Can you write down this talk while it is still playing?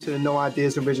to the No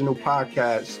Ideas Original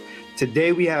Podcast.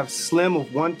 Today we have Slim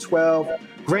of 112,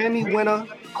 Grammy winner,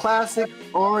 classic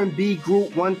R&B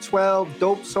group 112,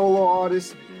 dope solo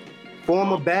artist,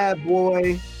 former bad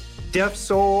boy, deaf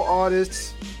soul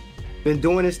artist. Been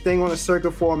doing this thing on the circuit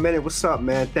for a minute. What's up,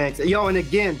 man? Thanks. Yo, and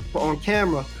again, on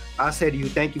camera, I say to you,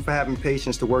 thank you for having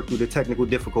patience to work through the technical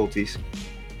difficulties.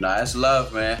 Nah, it's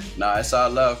love, man. Nah, it's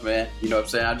all love, man. You know what I'm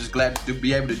saying? I'm just glad to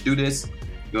be able to do this.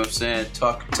 You know what I'm saying?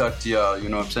 Talk to y'all, you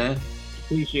know what I'm saying?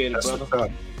 Appreciate it,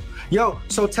 brother. Yo,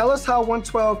 so tell us how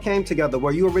 112 came together.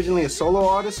 Were you originally a solo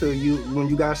artist, or when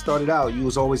you guys started out, you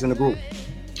was always in a group?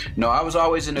 No, I was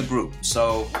always in a group.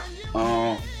 So,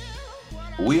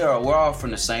 we're all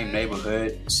from the same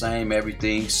neighborhood, same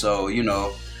everything. So, you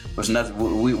know, there's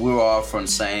nothing. We were all from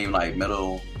the same like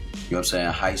middle, you know what I'm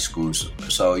saying, high schools.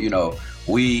 So, you know,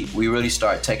 we really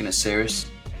started taking it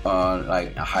serious,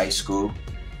 like in high school,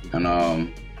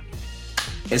 and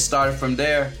it started from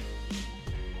there.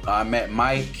 I met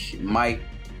Mike. Mike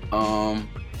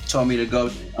told me to go.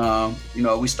 You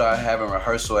know, we started having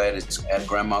rehearsal at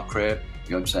Grandma crib.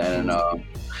 You know what I'm saying? And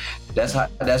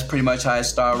that's pretty much how it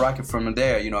started rocking from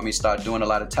there. You know what I mean? Started doing a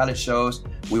lot of talent shows.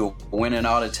 We were winning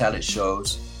all the talent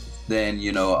shows. Then,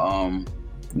 you know,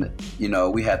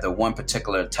 we had the one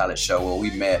particular talent show where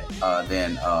we met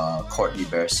then Courtney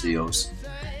Bear Seals.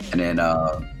 And then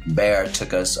Bear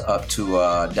took us up to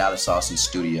Dallas Austin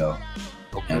studio.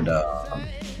 And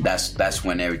that's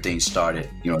when everything started,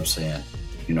 you know what I'm saying?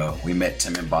 You know, we met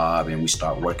Tim and Bob and we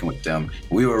started working with them.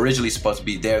 We were originally supposed to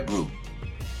be their group.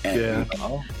 And, yeah.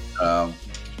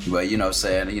 But, you know what I'm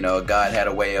saying, you know, God had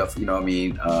a way of, you know what I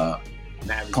mean,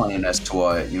 pointing us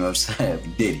toward, you know what I'm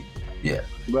saying, Diddy. Yeah.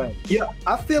 Right. Yeah,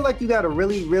 I feel like you got to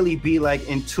really, really be like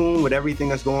in tune with everything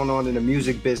that's going on in the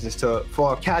music business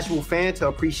for a casual fan to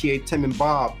appreciate Tim and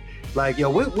Bob. Like, yo,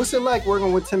 what's it like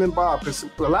working with Tim and Bob? Because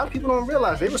a lot of people don't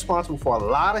realize they're responsible for a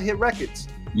lot of hit records.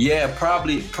 Yeah,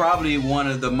 probably one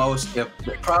of the most,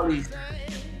 probably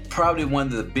one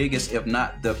of the biggest, if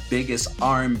not the biggest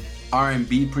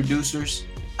R&B producers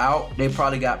out. They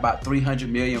probably got about 300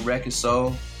 million records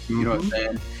sold. Mm-hmm. You know what I'm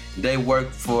saying? They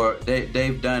work for,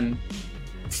 they've done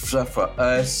stuff for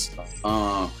us,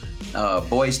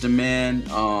 Boyz II Men,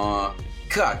 God,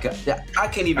 I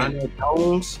can't even.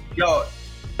 Yo,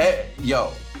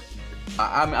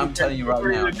 I'm telling you right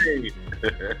now,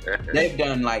 they've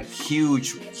done like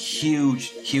huge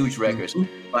records.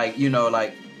 Mm-hmm. Like, you know,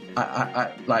 like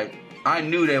I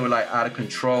knew they were like out of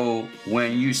control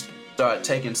when you start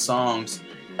taking songs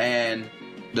and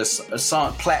the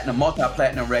song platinum,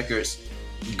 multi-platinum records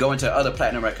go into other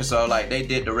platinum records. So like they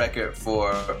did the record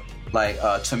for like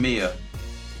Tamia,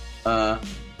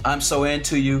 I'm So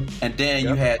Into You, and then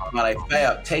you had like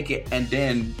Fab take it and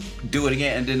then do it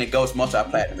again, and then it goes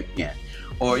multi-platinum again.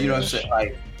 Or you know what I'm saying,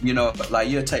 like, you know, like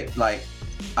you take, like,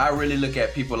 I really look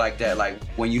at people like that, like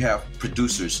when you have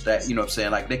producers that, you know what I'm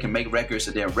saying, like they can make records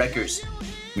and then records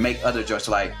make other joints,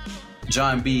 like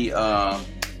John B.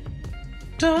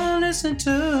 Don't listen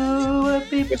to what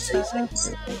people say.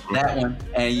 That one,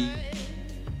 and you know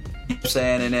what I'm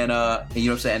saying, and then you know what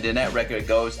I'm saying, and then that record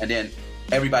goes, and then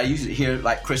everybody used to hear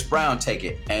like Chris Brown take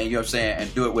it, and you know what I'm saying,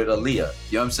 and do it with Aaliyah. You know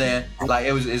what I'm saying? Like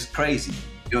it's crazy. You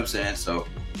know what I'm saying? So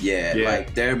yeah,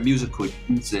 like their musical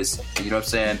pieces, you know what I'm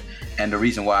saying, and the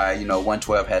reason why, you know,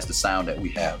 112 has the sound that we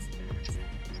have.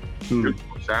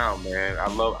 Beautiful sound, man. I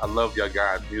love your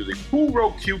guys' music. Who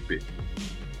wrote Cupid?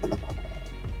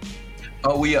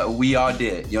 Oh, we all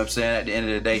did. You know what I'm saying? At the end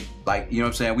of the day, like, you know what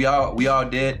I'm saying, we all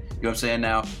did. You know what I'm saying?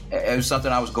 Now, it was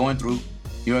something I was going through.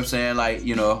 You know what I'm saying? Like,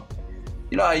 you know,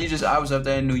 I was up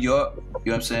there in New York. You know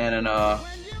what I'm saying?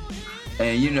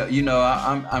 And you know,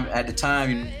 I'm at the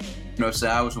time, you know what I'm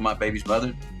saying, I was with my baby's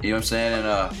mother. You know what I'm saying?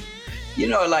 And you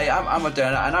know, like I'm up there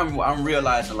and I'm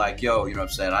realizing, like, yo, you know what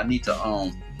I'm saying, I need to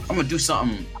I'm gonna do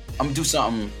something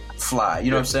fly. You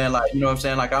know what I'm saying? Like, you know what I'm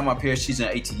saying? Like, I'm up here, she's in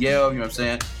ATL. You know what I'm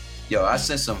saying? Yo, I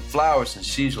sent some flowers and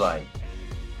she's like,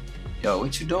 yo,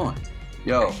 what you doing?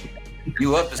 Yo,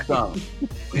 you up to something?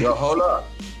 Yo, hold up.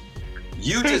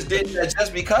 You just did that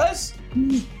just because?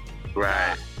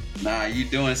 Right. Nah, you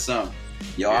doing something.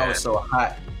 Yo, yeah. I was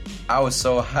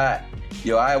so hot.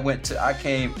 Yo, I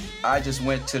just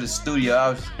went to the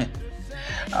studio.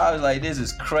 I was like, this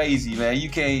is crazy, man. You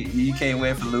can't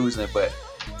win for losing. But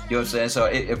you know what I'm saying? So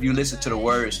if you listen to the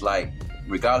words, like,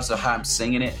 regardless of how I'm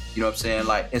singing it, you know what I'm saying?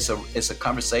 Like, it's a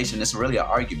conversation. It's really an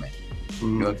argument. Mm-hmm.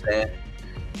 You know what I'm saying? You know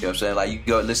what I'm saying? Like, you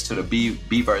go listen to the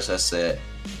B verse I said,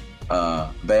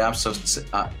 babe, I'm so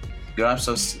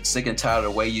sick and tired of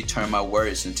the way you turn my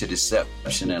words into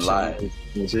deception and lies.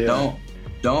 Yeah.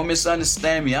 Don't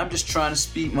misunderstand me. I'm just trying to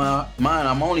speak my mind.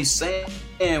 I'm only saying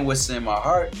saying what's in my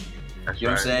heart. That's You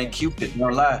know what I'm saying? Cupid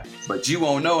don't lie, but you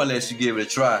won't know unless you give it a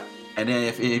try. And then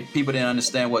if people didn't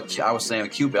understand what I was saying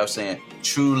with Cupid, I was saying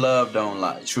true love don't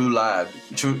lie, true love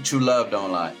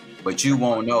don't lie, but you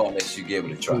won't know unless you give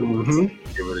it a try. Mm-hmm.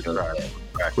 Give it a try.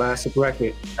 Classic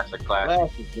record. That's a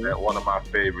classic. Man. One of my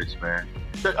favorites, man.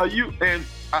 Are you? And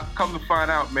I come to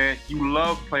find out, man, you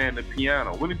love playing the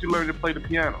piano. When did you learn to play the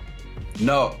piano?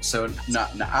 No, so no,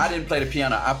 I didn't play the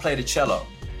piano. I played the cello.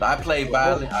 So I played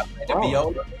violin, I played the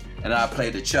viola, and I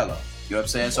played the cello. You know what I'm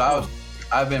saying? So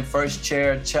I've been first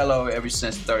chair cello ever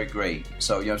since 3rd grade.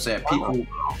 So you know what I'm saying?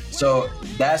 So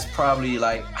that's probably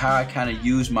like how I kind of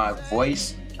use my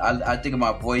voice. I think of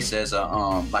my voice as a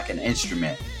like an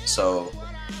instrument. So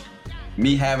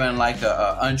me having like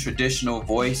a untraditional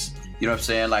voice, you know what I'm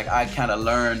saying? Like I kind of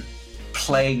learned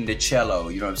playing the cello,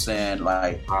 you know what I'm saying?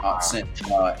 Like since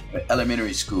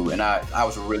elementary school, and I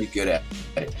was really good at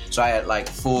it. So I had like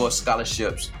 4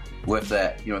 scholarships with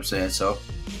that, you know what I'm saying? So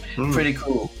pretty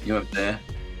cool, you know what I'm saying?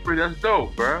 That's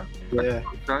dope, bro. Yeah.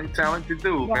 That's talented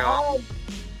dude, man.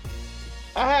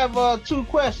 I have 2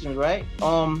 questions, right?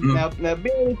 Now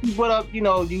being you brought up, you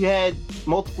know, you had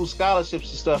multiple scholarships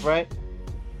and stuff, right?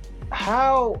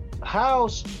 How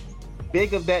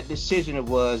big of that decision it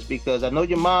was, because I know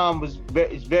your mom was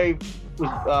very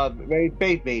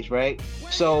faith-based, right?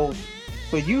 So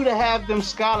for you to have them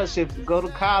scholarships to go to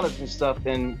college and stuff,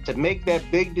 and to make that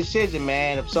big decision,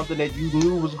 man, of something that you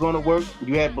knew was going to work,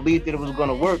 you had believed that it was going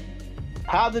to work,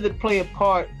 how did it play a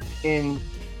part in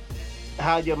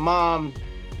how your mom,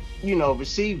 you know,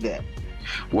 received that?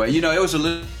 Well, you know, it was a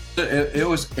little. It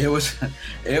was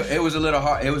a little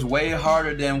hard. It was way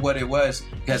harder than what it was,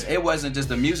 because it wasn't just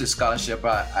the music scholarship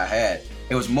I had.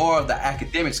 It was more of the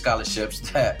academic scholarships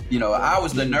that, you know, I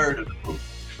was the nerd of the group.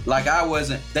 Like I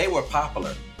wasn't. They were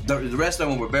popular. The rest of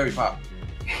them were very popular.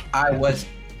 I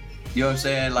wasn't. You know what I'm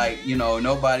saying? Like, you know,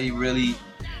 nobody really,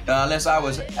 unless I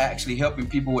was actually helping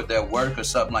people with their work or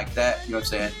something like that. You know what I'm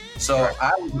saying? So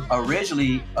I was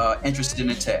originally interested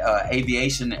into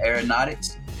aviation and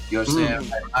aeronautics. You know what I'm saying?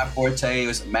 Like my forte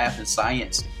was math and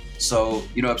science. So,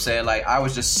 you know what I'm saying? Like I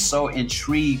was just so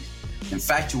intrigued,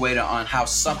 infatuated on how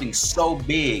something so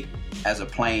big as a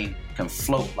plane can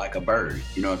float like a bird.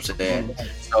 You know what I'm saying?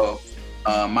 So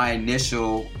my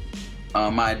initial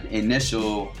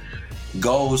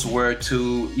goals were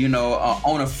to, you know,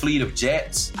 own a fleet of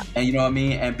jets, and you know what I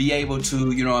mean, and be able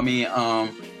to, you know what I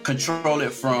mean, control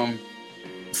it from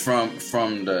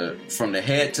the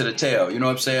head to the tail. You know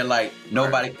what I'm saying? Like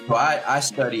nobody. So I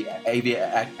studied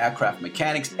aircraft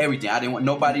mechanics, everything. I didn't want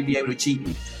nobody to be able to cheat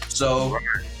me. So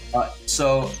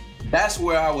that's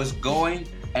where I was going,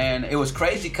 and it was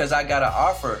crazy because I got an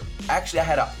offer. Actually, I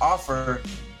had an offer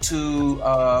to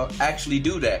actually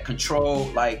do that, control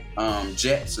like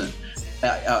jets, and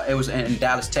it was in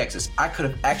Dallas, Texas. I could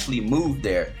have actually moved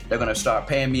there. They're gonna start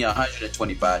paying me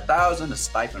 $125,000, a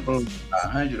stipend of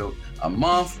 $100 a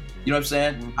month. You know what I'm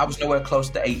saying? I was nowhere close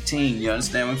to 18. You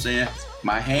understand what I'm saying?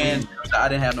 My hands, I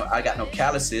got no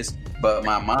calluses, but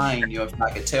my mind, you know,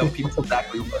 I could tell people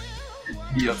exactly what,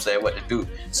 you know what I'm saying, what to do.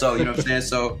 So, you know what I'm saying?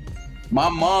 So my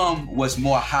mom was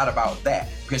more hot about that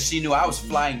because she knew I was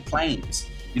flying planes.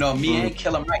 You know, me and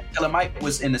Killer Mike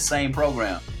was in the same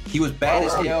program. He was bad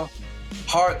as hell,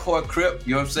 hardcore Crip,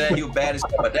 you know what I'm saying? He was bad as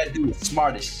hell, but that dude was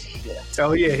smart as shit.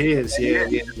 Oh yeah, he is. Yeah.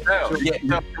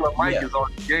 Killer Mike is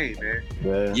on the game, man.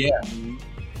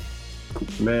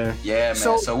 Man. Yeah, man.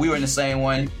 So we were in the same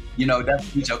one. You know,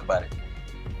 we joke about it.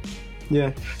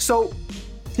 Yeah. So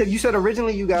you said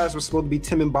originally you guys were supposed to be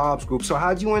Tim and Bob's group. So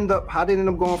how did it end up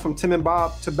going from Tim and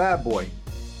Bob to Bad Boy?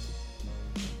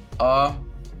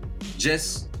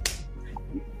 Just,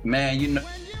 man, you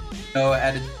know,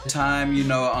 at the time, you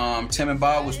know, Tim and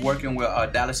Bob was working with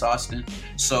Dallas Austin.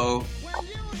 So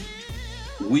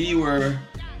we were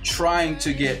trying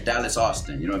to get Dallas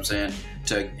Austin, you know what I'm saying,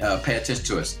 to pay attention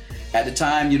to us. At the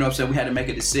time, you know what I'm saying, we had to make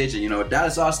a decision. You know,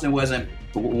 Dallas Austin weren't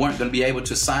going to be able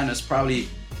to sign us probably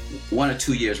 1 or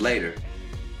 2 years later.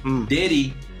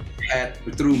 Diddy had,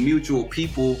 through mutual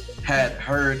people, had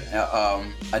heard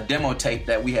a demo tape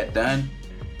that we had done.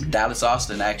 Dallas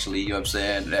Austin actually, you know what I'm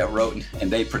saying, that wrote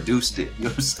and they produced it, you know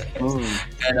what I'm saying?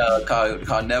 And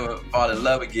called Never Fall in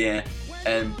Love Again.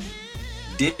 And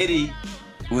Diddy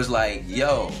was like,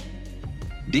 yo,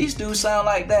 these dudes sound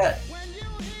like that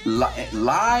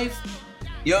live?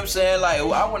 You know what I'm saying? Like,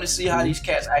 I want to see how these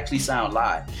cats actually sound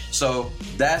live. So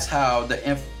that's how the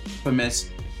infamous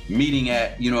meeting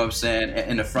at, you know what I'm saying,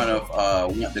 in the front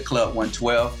of the Club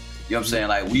 112. You know what I'm saying?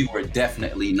 Like, we were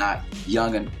definitely not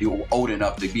young and old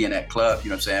enough to be in that club. You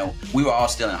know what I'm saying? We were all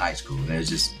still in high school. And it's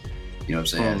just, you know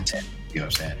what I'm saying? You know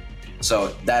what I'm saying?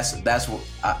 So that's what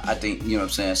I think, you know what I'm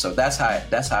saying? So that's how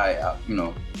it, you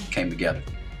know, came together.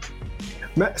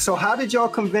 So how did y'all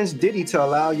convince Diddy to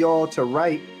allow y'all to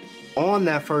write on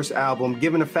that first album,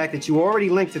 given the fact that you already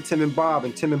linked to Tim and Bob,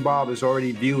 and Tim and Bob is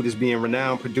already viewed as being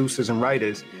renowned producers and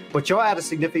writers, but y'all had a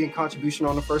significant contribution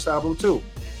on the first album too.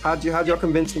 How'd y'all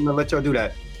convince him to let y'all do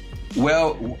that?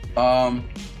 Well,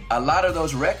 a lot of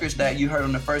those records that you heard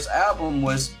on the first album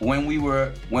was when we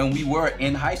were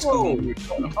in high school.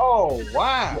 Oh,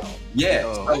 wow. Yeah,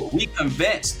 so we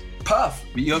convinced Puff,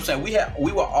 you know what I'm saying?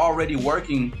 We were already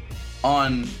working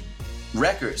on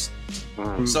records.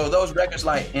 Mm-hmm. So those records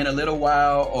like In a Little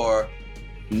While or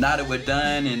Now That We're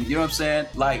Done, and you know what I'm saying?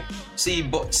 Like, see,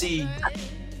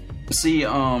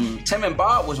 Tim and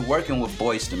Bob was working with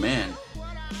Boyz II Men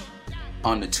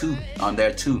on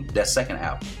their second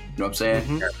album. You know what I'm saying?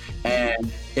 Mm-hmm.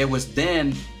 And it was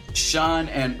then Sean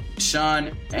and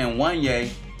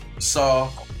Wanye saw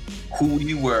who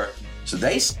you were. So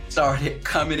they started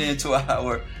coming into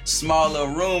our smaller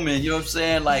room and, you know what I'm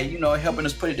saying, like, you know, helping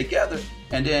us put it together.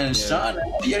 And then Sean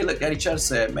and Wanye looked at each other and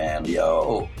said, man,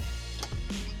 yo,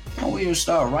 why don't we just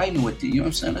start writing with these? You know what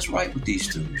I'm saying? Let's write with these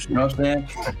two. You know what I'm saying?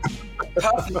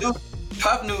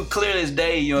 Puff knew clear as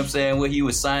day, you know what I'm saying, what he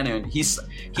was signing. He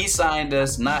signed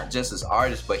us not just as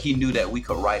artists, but he knew that we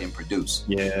could write and produce.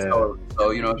 Yeah. So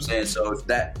you know what I'm saying? So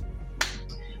that,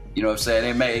 you know what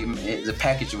I'm saying, the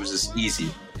package was just easy. You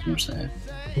know what I'm saying?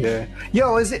 Yeah.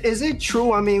 Yo, is it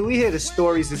true? I mean, we hear the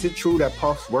stories. Is it true that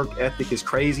Puff's work ethic is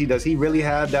crazy? Does he really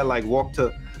have that, like,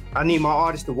 I need my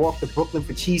artist to walk to Brooklyn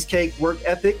for cheesecake work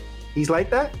ethic? He's like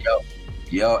that?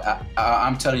 Yo,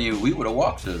 I'm telling you, we would have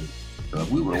walked to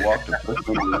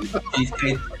Brooklyn for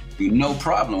cheesecake. No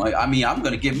problem. I mean, I'm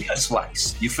gonna give me a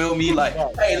slice. You feel me? Like,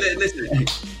 hey, listen.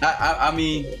 I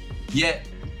mean, yeah,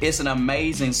 it's an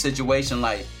amazing situation.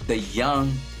 Like the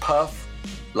young Puff,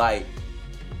 like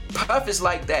Puff is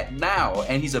like that now,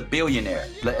 and he's a billionaire.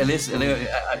 Listen,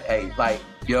 hey, like,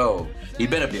 yo, he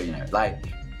been a billionaire. Like,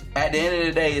 at the end of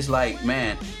the day, it's like,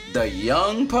 man, the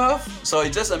young Puff. So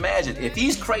just imagine if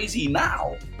he's crazy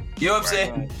now. You know what I'm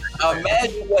saying? Right.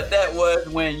 Imagine what that was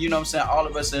when, you know what I'm saying, all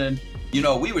of us in, you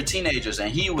know, we were teenagers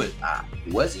and he was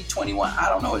he 21? I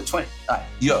don't know. 20.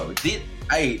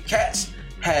 Cats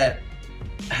had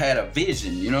a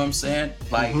vision, you know what I'm saying?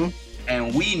 Like,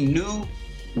 and we knew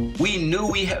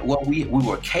we had what we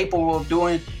were capable of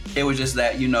doing. It was just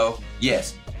that, you know,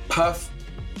 yes, Puff's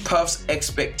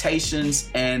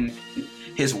expectations and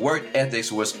his work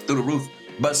ethics was through the roof,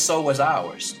 but so was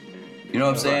ours. You know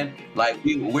what I'm saying? Like,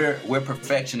 we're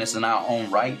perfectionists in our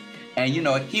own right. And, you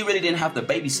know, he really didn't have to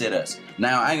babysit us.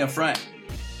 Now, I ain't gonna front.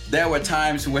 There were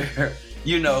times where,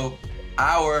 you know,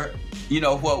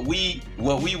 what we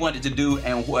wanted to do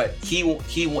and what he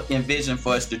envisioned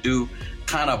for us to do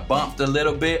kind of bumped a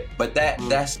little bit. But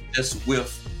that's just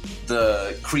with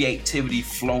the creativity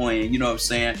flowing, you know what I'm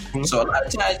saying? Mm-hmm. So a lot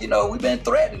of times, you know, we've been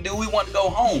threatened, dude. We want to go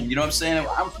home, you know what I'm saying?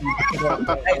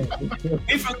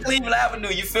 We from Cleveland Avenue,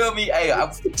 you feel me? Hey,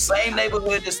 I'm same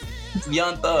neighborhood, just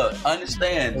Young Thug.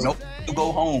 Understand? No,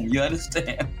 go home. You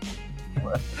understand?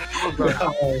 I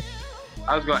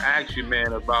was gonna ask you,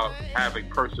 man, about having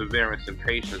perseverance and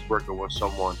patience working with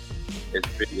someone as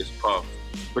big as Puff.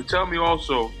 But tell me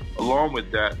also, along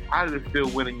with that, how did it feel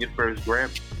winning your first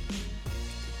Grammy?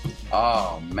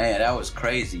 Oh man, that was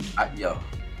crazy.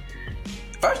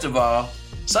 First of all,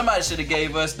 somebody should have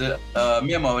gave us the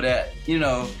memo that, you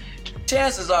know,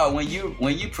 chances are when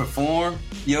you perform,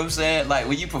 you know what I'm saying? Like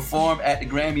when you perform at the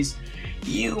Grammys,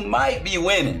 you might be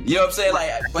winning. You know what I'm saying? Like,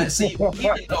 but see,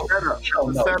 we don't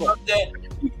know.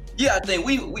 Yeah, I think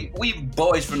we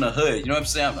boys from the hood. You know what I'm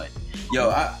saying? I'm like, yo,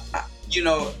 did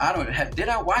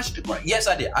I watch the Grammys? Yes,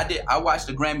 I did. I watched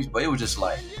the Grammys, but it was just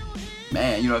like,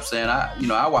 man, you know what I'm saying?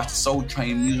 I watched the Soul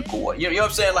Train musical. You know what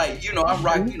I'm saying? Like, you know, I'm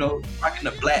rocking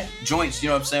the black joints, you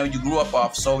know what I'm saying? You grew up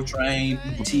off Soul Train,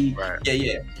 BT. Right.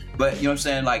 Yeah. But, you know what I'm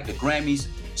saying? Like the Grammys,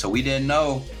 so we didn't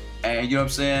know. And, you know what I'm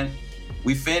saying?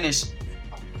 We finished.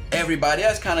 Everybody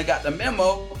else kind of got the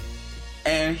memo.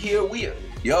 And here we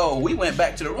went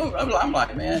back to the room. I'm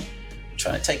like, man, I'm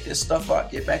trying to take this stuff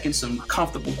out, get back in some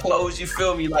comfortable clothes, you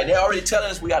feel me? Like, they already telling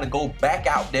us we got to go back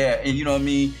out there. And, you know what I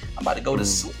mean? I'm about to go to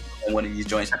sleep on one of these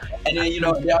joints. And then, you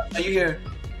know, you hear,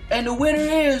 and the winner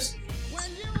is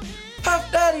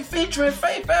Puff Daddy featuring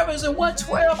Faith Evans and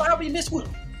 112. I'll be this one.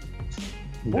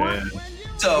 Yeah.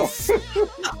 So,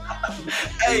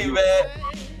 hey, man.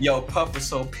 Yo, Puff was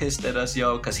so pissed at us,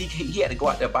 yo, because he had to go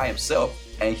out there by himself,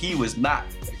 and he was not,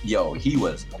 he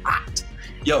was hot.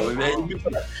 Yo, man. Yo,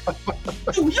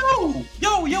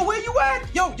 where you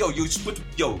at?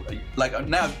 Yo, like,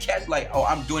 now Cat's like, oh,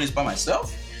 I'm doing this by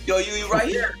myself? Yo, you right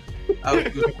here.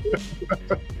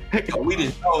 We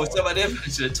didn't know. Somebody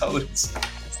else should have told us.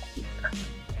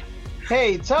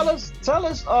 Hey, tell us,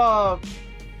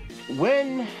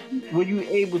 when were you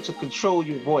able to control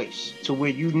your voice to where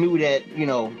you knew that,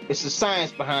 it's the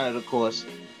science behind it, of course.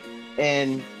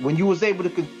 And when you was able to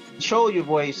control your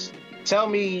voice, tell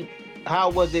me, how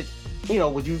was it,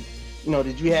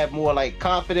 did you have more like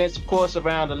confidence, of course,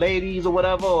 around the ladies or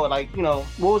whatever? Or like, what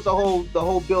was the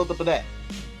whole build up of that?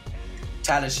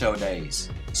 Talent show days.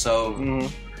 So,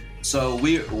 so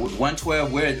we're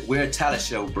 112, we're a talent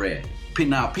show bred.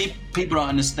 Now, people don't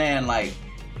understand, like,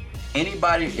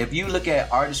 anybody, if you look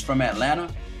at artists from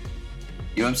Atlanta,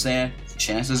 you know what I'm saying?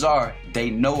 Chances are they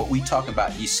know what we talk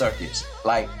about, these circuits.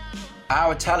 Like,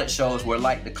 our talent shows were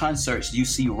like the concerts you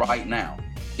see right now.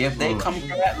 If they come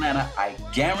from Atlanta, I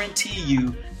guarantee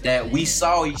you that we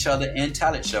saw each other in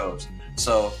talent shows.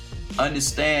 So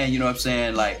understand, you know what I'm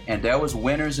saying? Like, and there was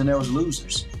winners and there was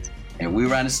losers. And we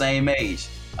were around the same age.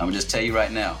 I'm gonna just tell you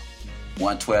right now,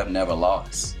 112 never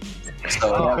lost.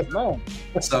 So,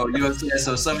 so you know what I'm saying?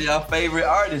 So some of y'all favorite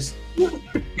artists got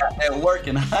that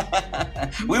working.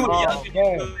 We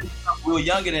were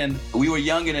younger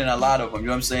than a lot of them, you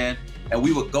know what I'm saying? And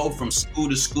we would go from school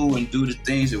to school and do the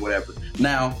things or whatever.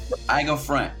 Now, I ain't gonna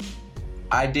front.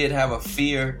 I did have a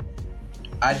fear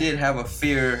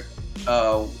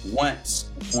once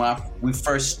when we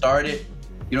first started,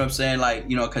 you know what I'm saying? Like,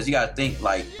 cause you gotta think,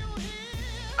 like,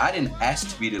 I didn't ask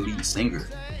to be the lead singer.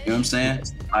 You know what I'm saying?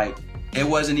 Like, it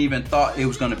wasn't even thought it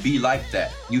was gonna be like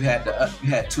that. You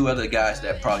had two other guys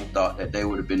that probably thought that they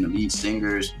would have been the lead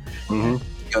singers. You know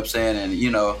what I'm saying? And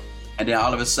and then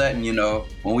all of a sudden,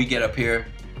 when we get up here,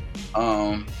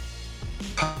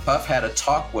 Puff had a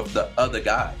talk with the other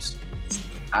guys.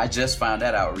 I just found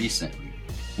that out recently. Wow.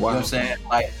 You know what I'm saying?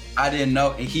 Like, I didn't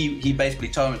know. And he basically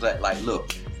told me that, like,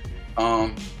 look,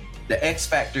 the X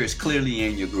factor is clearly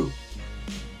in your group.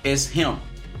 It's him.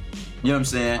 You know what I'm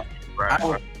saying? Right. I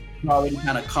was already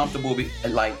kind of comfortable,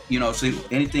 like, so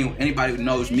anybody who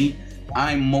knows me,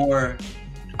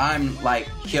 I'm like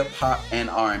hip hop and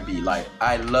R&B. Like,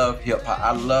 I love hip hop.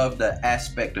 I love the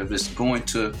aspect of just going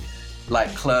to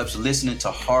like clubs, listening to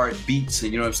hard beats,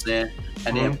 and you know what I'm saying?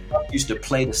 And then Puff used to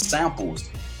play the samples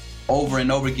over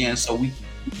and over again, so we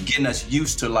getting us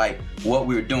used to like what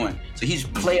we were doing. So he's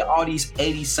play all these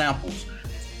 80 samples.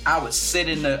 I would sit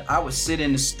in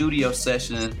the studio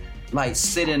session, like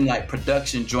sit in like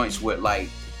production joints with like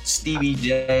Stevie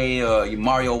J or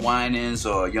Mario Winans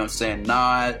or, you know what I'm saying,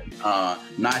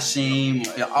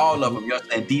 Nasheem, all of them, you know what I'm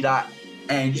saying, D-Dot,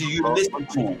 and you listen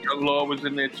to them. Young Lord was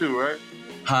in there too, right?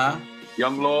 Huh?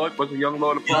 Young Lord? Wasn't Young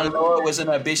Lord a part of it? Young Lord was in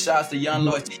there. Big shouts to Young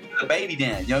Lord. He was a baby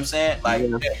then, you know what I'm saying? Like,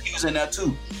 he was in there too. You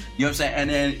know what I'm saying? And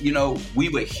then, we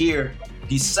would hear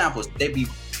these samples. They'd be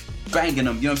banging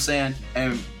them, you know what I'm saying?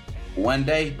 And one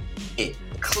day, it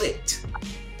clicked.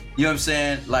 You know what I'm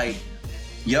saying? Like,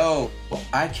 yo,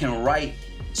 I can write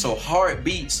so hard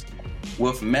beats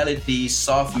with melodies,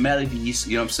 soft melodies,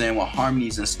 you know what I'm saying, with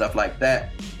harmonies and stuff like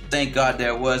that. Thank God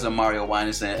there was a Mario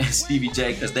Winans and Stevie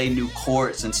J, because they knew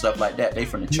chords and stuff like that. They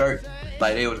from the church,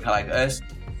 like they was kind of like us,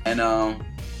 and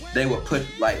they would put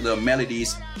like little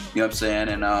melodies, you know what I'm saying,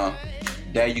 and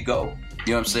there you go,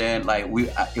 you know what I'm saying. Like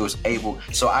I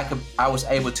was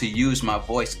able to use my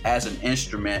voice as an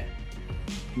instrument,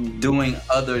 doing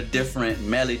other different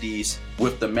melodies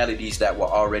with the melodies that were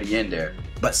already in there,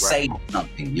 but say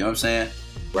something, you know what I'm saying?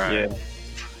 Right.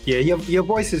 Yeah, your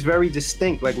voice is very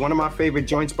distinct. Like, one of my favorite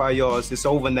joints by yours, It's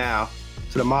Over Now,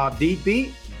 to the Mobb Deep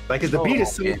beat. Like, cause the beat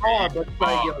is so hard, but it's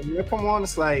like, yo, come on,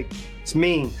 it's like, it's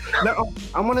mean. Now,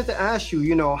 I wanted to ask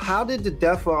you, how did the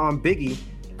death of Biggie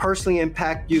personally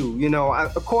impact you?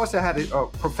 Of course, it had a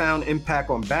profound impact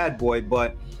on Bad Boy,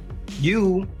 but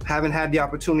you haven't had the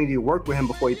opportunity to work with him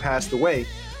before he passed away.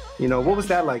 What was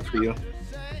that like for you?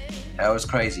 That was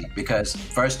crazy, because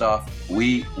first off,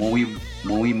 when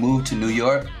we moved to New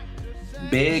York,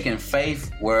 Big and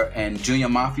Faith and Junior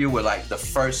Mafia were like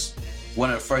one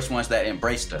of the first ones that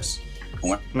embraced us.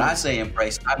 When I say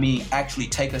embrace, I mean actually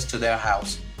take us to their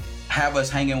house, have us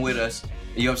hanging with us,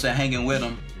 you know what I'm saying, hanging with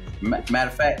them. Matter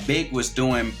of fact, Big was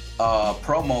doing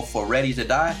promo for Ready to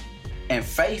Die, and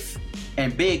Faith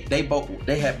and Big, they both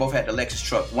had the Lexus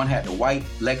truck. One had the white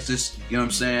Lexus, you know what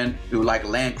I'm saying? It was like a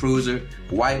Land Cruiser,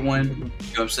 white one, you know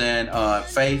what I'm saying?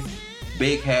 Faith,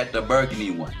 Big had the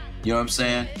burgundy one, you know what I'm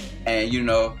saying? And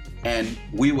and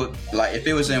we would, like, if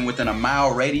it was within an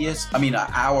hour radius,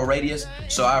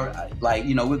 so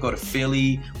we'd go to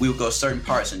Philly, we would go certain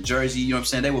parts in Jersey, you know what I'm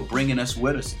saying? They were bringing us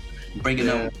with us, them, you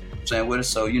know what I'm saying, with us.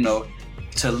 So,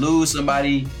 to lose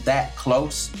somebody that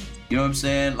close, You know what I'm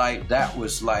saying? Like, that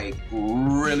was like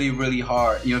really, really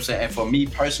hard. You know what I'm saying? And for me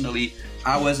personally,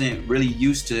 I wasn't really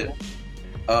used to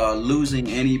losing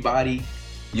anybody,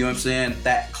 you know what I'm saying,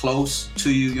 that close to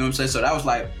you, you know what I'm saying? So that was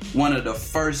like one of the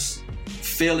first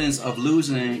feelings of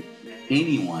losing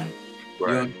anyone. You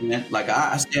know what I'm saying? Like,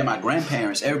 I stayed at my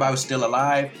grandparents. Everybody was still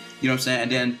alive, you know what I'm saying?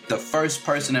 And then the first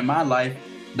person in my life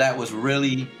that was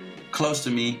really close to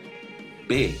me,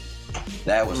 Big.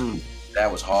 That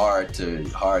was hard to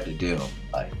deal.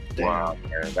 Like, damn. Wow,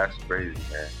 man, that's crazy,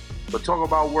 man. But talk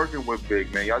about working with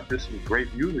Big, man. Y'all did some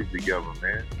great music together,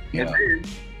 man. Yeah. And then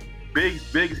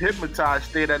Big's Hypnotize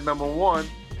stayed at number 1,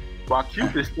 while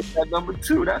Cupid stayed at number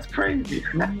 2. That's crazy.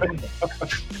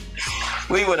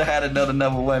 We would have had another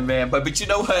number 1, man. But you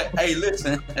know what? Hey,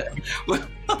 listen,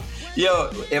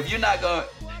 yo, if you're not gonna,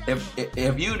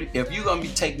 if you gonna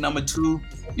take number 2,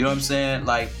 you know what I'm saying?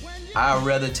 Like, I'd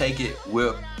rather take it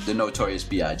with the Notorious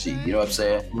B.I.G. You know what I'm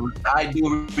saying? I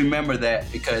do remember that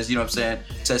because, you know what I'm saying,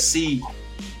 to see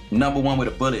number 1 with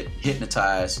a bullet,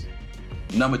 Hypnotize,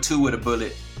 number 2 with a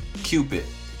bullet, Cupid.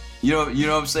 You know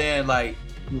what I'm saying? Like,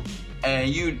 and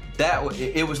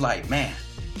it was like, man,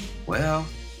 well,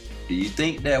 do you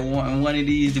think that one of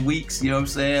these weeks, you know what I'm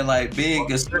saying, like, Big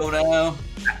can slow down?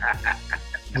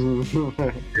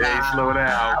 Yeah, slow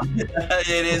down.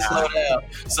 It is slow down.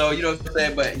 So, you know what I'm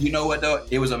saying? But you know what, though?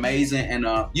 It was amazing. And,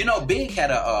 you know, Big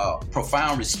had a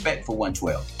profound respect for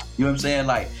 112. You know what I'm saying?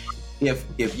 Like,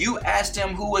 if you asked him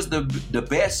who was the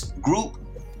best group,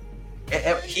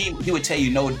 he would tell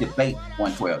you no debate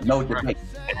 112. No debate.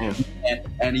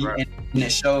 And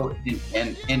it showed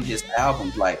in his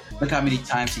albums, like, look how many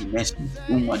times he mentioned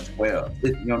Room 112.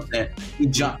 You know what I'm saying? He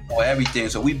jumped on everything.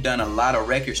 So we've done a lot of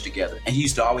records together. And he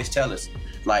used to always tell us,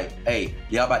 like, hey,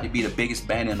 y'all about to be the biggest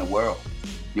band in the world.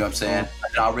 You know what I'm saying? I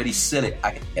can already see it.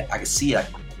 I can see it. I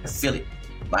can feel it.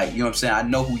 Like, you know what I'm saying? I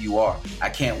know who you are. I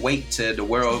can't wait till the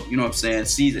world, you know what I'm saying,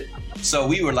 sees it. So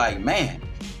we were like, man,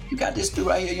 you got this dude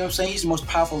right here, you know what I'm saying? He's the most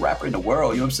powerful rapper in the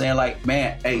world, you know what I'm saying? Like,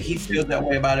 man, hey, he feels that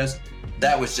way about us.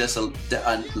 That was just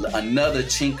another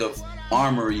chink of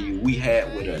armory we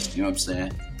had with us, you know what I'm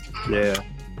saying? Yeah.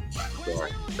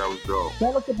 That was dope.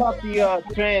 Tell us about the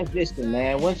transition,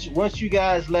 man. Once you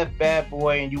guys left Bad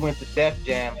Boy and you went to Def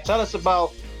Jam, tell us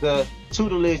about the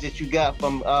tutelage that you got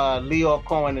from Lyor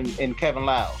Cohen and Kevin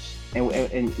Liles,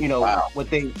 and you know, wow, what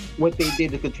they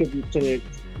did to contribute to,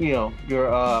 you know,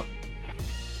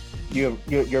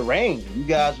 your reign. You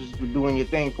guys was doing your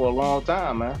thing for a long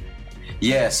time, man.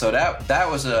 Yeah, so that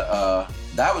was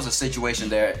a situation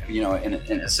there, you know, in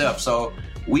itself. So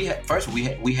we had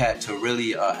to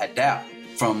really adapt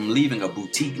from leaving a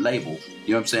boutique label,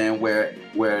 you know what I'm saying, where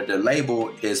the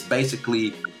label is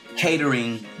basically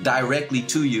catering directly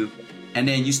to you, and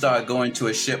then you start going to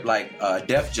a ship like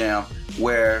Def Jam,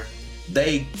 where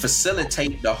they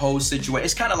facilitate the whole situation.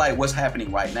 It's kind of like what's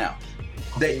happening right now.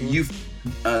 It's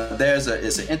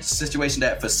a situation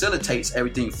that facilitates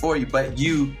everything for you, but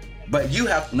you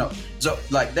have to know. So,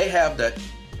 like, they have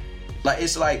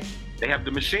it's like they have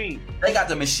the machine. They got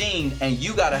the machine, and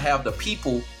you got to have the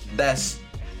people that's,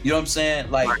 you know what I'm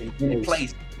saying, like, in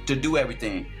place to do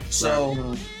everything.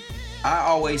 So I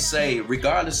always say,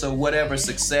 regardless of whatever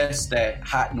success that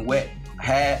Hot and Wet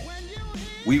had,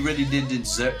 we really didn't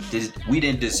deserve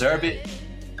it.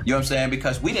 You know what I'm saying?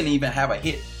 Because we didn't even have a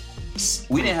hit.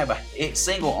 We didn't have a hit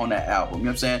single on that album. You know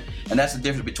what I'm saying? And that's the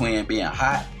difference between being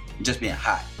hot and just being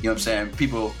hot. You know what I'm saying?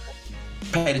 People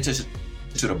paid attention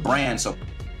to the brand, so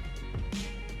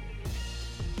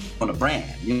on the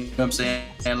brand. You know what I'm saying?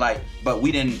 And like, but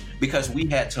we didn't, because we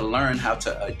had to learn how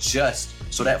to adjust.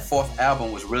 So that fourth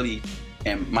album was really,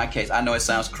 in my case, I know it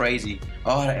sounds crazy.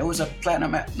 Oh, it was a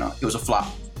platinum album. No, it was a flop.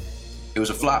 It was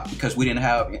a flop because we didn't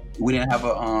have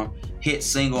a hit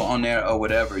single on there or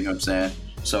whatever. You know what I'm saying?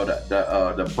 So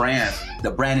the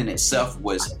brand in itself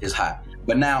is hot.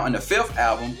 But now on the fifth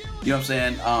album, you know what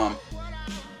I'm saying?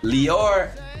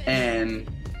 Lyor and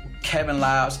Kevin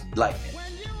Liles, like,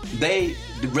 they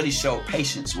really showed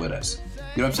patience with us.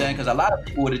 You know what I'm saying? Because a lot of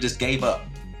people would have just gave up.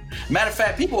 Matter of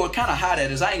fact, people were kind of hot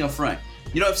at us. I ain't gonna front.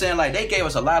 You know what I'm saying? Like, they gave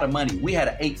us a lot of money. We had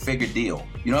an 8-figure deal.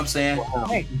 You know what I'm saying? Wow.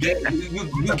 You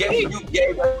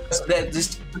gave us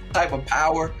this type of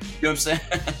power. You know what I'm saying?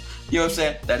 You know what I'm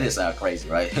saying? That did sound crazy,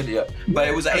 right? Yeah. But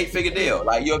it was an 8-figure deal.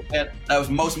 Like, you know what I'm saying? That was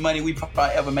most money we probably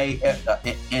ever made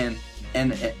in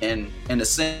the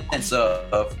sense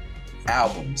of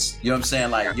albums. You know what I'm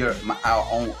saying? Like, our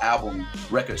own album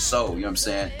record sold. You know what I'm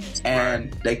saying?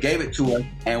 And they gave it to us,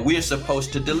 and we're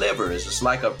supposed to deliver. It's just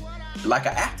like an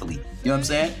athlete. You know what I'm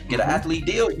saying? Get an athlete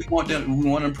deal. We want them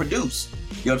to produce.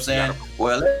 You know what I'm saying?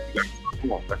 Well,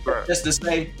 just to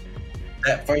say,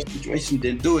 that first situation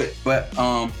didn't do it. But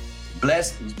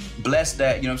blessed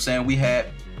that, you know what I'm saying, we had,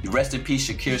 rest in peace,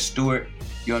 Shakir Stewart,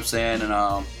 you know what I'm saying,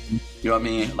 and you know what I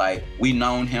mean, like, we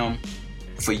known him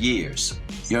for years,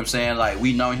 you know what I'm saying, like,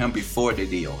 we known him before the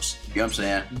deals, you know what I'm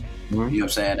saying, you know what I'm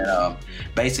saying, and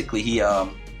basically he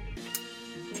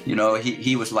you know,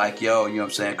 he was like, yo, you know what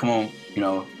I'm saying, come on, you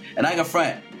know, and I ain't gonna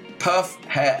front, Puff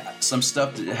had some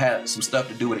stuff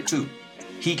to do with it too.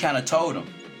 He kind of told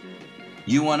him,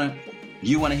 you wanna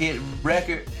hit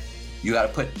record, you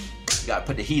gotta put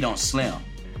the heat on Slim.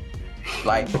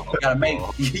 Like,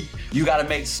 you gotta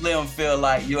make Slim feel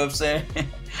like, you know what I'm saying?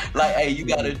 Like, hey, you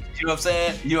gotta, you know what I'm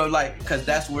saying? You know, like, because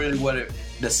that's really what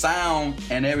the sound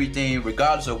and everything,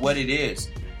 regardless of what it is.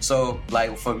 So,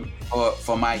 like, for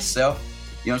myself,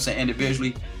 you know what I'm saying,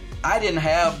 individually, I didn't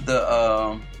have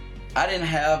the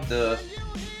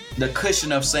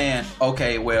cushion of saying,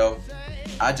 okay, well,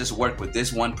 I just work with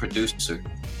this one producer,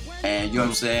 and you know what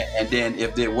I'm saying, and then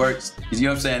if it works, you know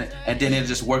what I'm saying, and then it'll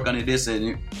just work under this,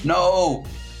 and no,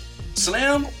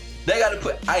 Slim, they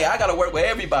gotta I gotta work with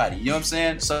everybody, you know what I'm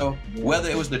saying? So whether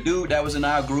it was the dude that was in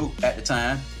our group at the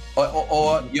time, or you know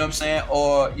what I'm saying,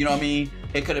 or you know what I mean,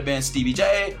 it could have been Stevie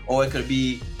J, or it could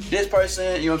be this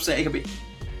person, you know what I'm saying, it could be,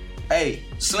 hey,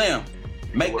 Slim,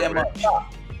 make that mother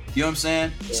pop. You know what I'm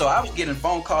saying? So I was getting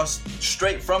phone calls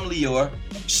straight from Lior,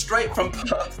 straight from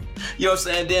Puff. You know what I'm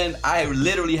saying? Then I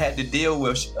literally had to deal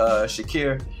with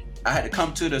Shakir. I had to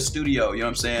come to the studio, you know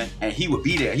what I'm saying? And he would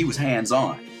be there. He was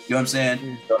hands-on. You know what I'm saying?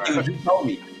 He told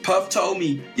me. Puff told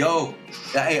me, yo,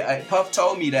 Puff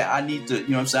told me that I need to, you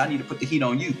know what I'm saying? I need to put the heat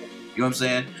on you. You know what I'm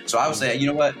saying? So I was saying, you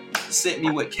know what? Sit me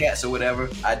with cats or whatever.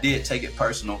 I did take it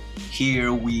personal.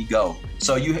 Here we go.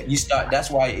 So you start,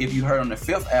 that's why if you heard on the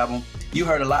 5th album, you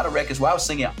heard a lot of records where I was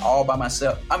singing all by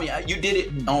myself. I mean, you did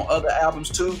it on other albums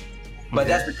too, but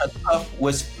that's because Puff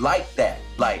was like that.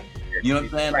 Like, you know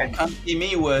what I'm saying? Like, Come See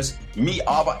Me was me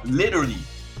all by, literally.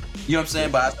 You know what I'm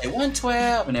saying? But I say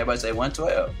 112, and everybody say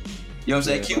 112. You know what I'm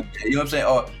saying? Cute. You know what I'm saying?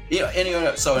 Or, you know, any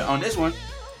other. So on this one,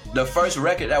 the first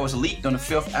record that was leaked on the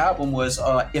 5th album was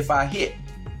If I Hit.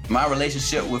 My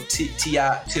relationship with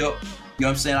T.I. Tip, you know what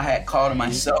I'm saying? I had called him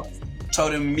myself.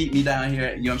 Told him to meet me down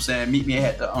here, you know what I'm saying? Meet me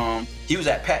at the, he was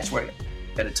at Patchwork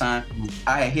at the time.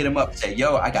 I had hit him up and said,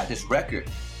 yo, I got this record.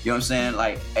 You know what I'm saying?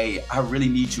 Like, hey, I really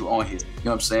need you on here. You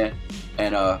know what I'm saying?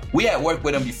 And we had worked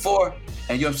with him before,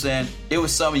 and you know what I'm saying? It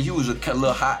was something he was a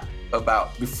little hot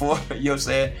about before, you know what I'm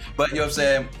saying? But you know what I'm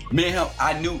saying? Me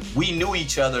and him, we knew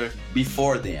each other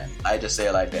before then. I just say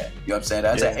it like that. You know what I'm saying?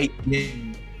 That's an 8-year,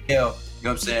 you know what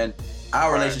I'm saying?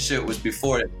 Our relationship was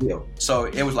before that deal. So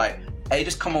it was like, hey,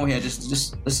 just come over here,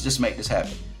 let's just make this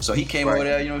happen. So he came over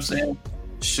there, you know what I'm saying?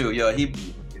 Shoot, yo, you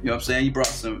know what I'm saying? He brought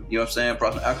some, you know what I'm saying?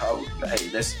 Brought some alcohol. Hey,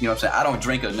 that's, you know what I'm saying? I don't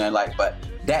drink or nothing like, but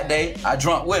that day I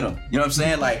drunk with him. You know what I'm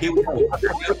saying? Like, here we go.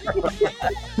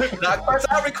 Now, of course,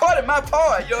 I recorded my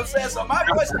part. You know what I'm saying? So my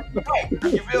voice, right?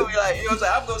 You feel me? Like, you know what I'm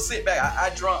saying? I'm gonna sit back.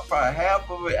 I drunk probably half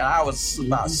of it, and I was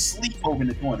about asleep over in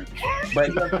the corner. But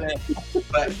you know what I'm saying?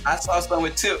 But I saw something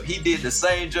with Tip. He did the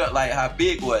same jump, like how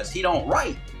Big was. He don't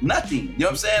write nothing. You know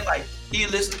what I'm saying? Like, he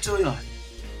listened to it. Like,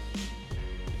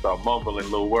 start mumbling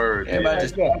little words. Everybody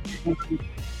just.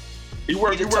 You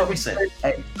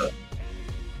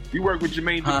work with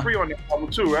Jermaine Dupri on that album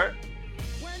too, right?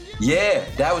 Yeah,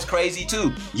 that was crazy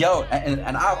too. Yo, and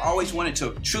I've always wanted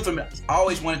to, truthfully, I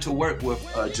always wanted to work with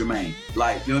Jermaine.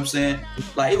 Like, you know what I'm saying?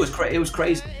 Like, it was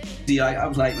crazy. Like, I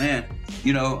was like, man,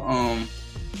 you know,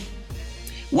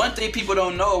 one thing people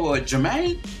don't know about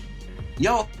Jermaine,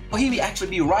 yo, he actually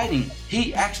be writing.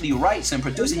 He actually writes and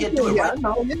produces. He'll do it right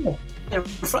in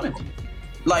front of you.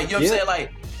 Like, you know what I'm saying?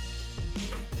 Like,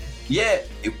 yeah,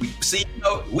 if we see, you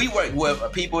know, we work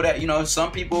with people that, you know, some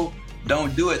people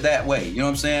don't do it that way. You know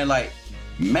what I'm saying? Like,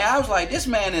 man, I was like, this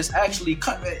man is actually,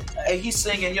 he's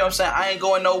singing, you know what I'm saying? I ain't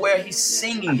going nowhere. He's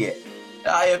singing it.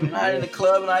 I am not in the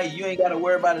club and you ain't got to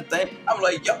worry about a thing. I'm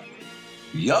like,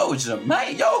 yo,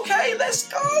 Jermaine, yo, okay, let's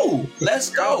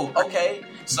go. Okay.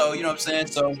 So, you know what I'm saying?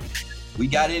 So we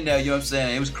got in there, you know what I'm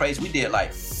saying? It was crazy. We did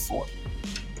like 3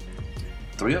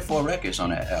 or 4 records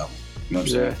on that album. You know what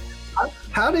I'm saying?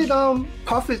 How did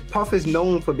Puff is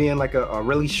known for being like a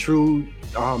really shrewd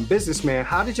businessman.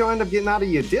 How did y'all end up getting out of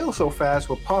your deal so fast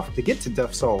with Puff to get to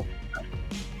Def Soul?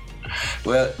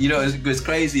 Well, you know, it's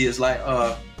crazy. It's like,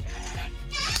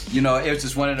 you know, it was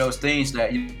just one of those things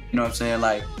that, you know what I'm saying?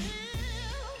 Like,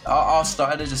 all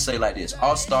stars, let's just say like this,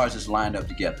 all stars just lined up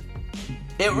together.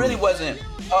 It really wasn't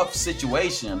Puff's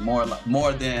situation more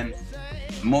than,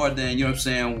 you know what I'm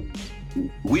saying?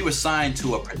 We were signed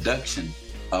to a production.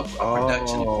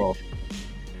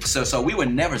 So we were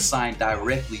never signed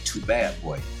directly to Bad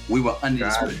Boy. we were under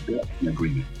this production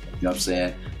agreement. You know what I'm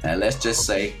saying? And let's just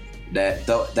say that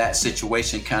that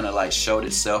situation kind of like showed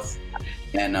itself,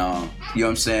 and you know what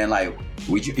I'm saying? Like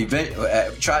we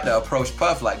tried to approach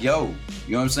Puff like, yo,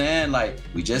 you know what I'm saying? Like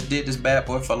we just did this Bad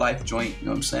Boy for Life joint. You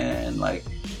know what I'm saying? Like,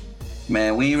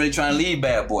 man, we ain't really trying to leave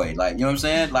Bad Boy. Like, you know what I'm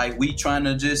saying? Like we trying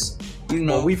to just, you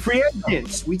know, well, we free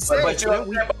agents. We say, but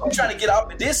we're trying to get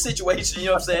out of this situation. You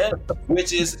know what I'm saying?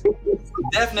 Which is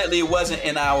definitely wasn't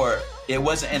in our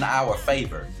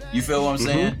favor. You feel what I'm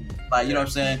saying? Like, you know what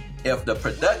I'm saying? If the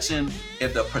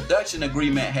production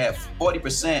agreement had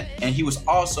 40% and he was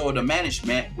also the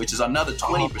management, which is another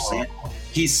 20%,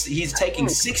 he's taking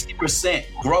 60%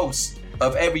 gross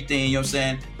of everything, you know what I'm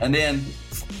saying? And then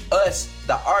us,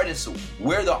 the artists,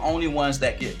 we're the only ones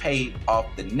that get paid off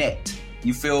the net.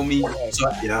 You feel me? So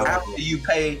after you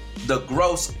pay the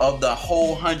gross of the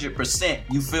whole 100%,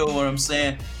 you feel what I'm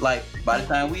saying? Like by the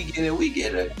time we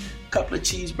get a couple of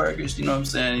cheeseburgers, you know what I'm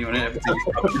saying? You know, everything.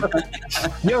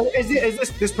 Yo, is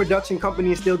this production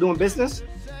company still doing business?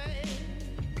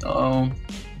 I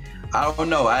don't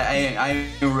know.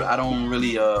 I don't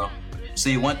really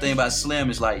see. One thing about Slim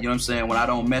is like, you know what I'm saying, when I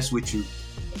don't mess with you,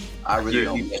 I really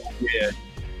don't mess with you.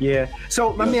 Yeah.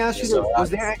 So let me ask you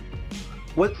this.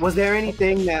 Was there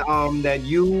anything that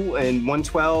you and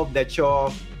 112 that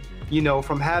y'all, you know,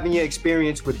 from having your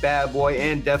experience with Bad Boy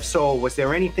and Def Soul, was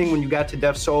there anything when you got to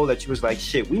Def Soul that you was like,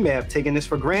 shit, we may have taken this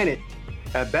for granted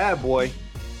at Bad Boy?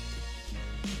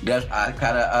 I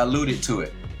kind of alluded to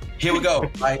it. Here we go.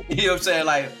 Like, you know what I'm saying?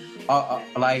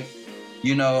 Like,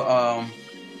 you know,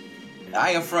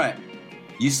 I am front.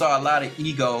 You saw a lot of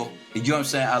ego. You know what I'm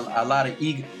saying? A lot of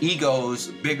egos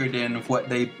bigger than what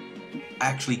they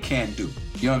actually can do.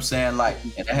 You know what I'm saying? Like,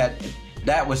 and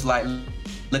that was like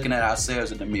looking at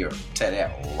ourselves in the mirror. Tell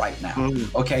that right now.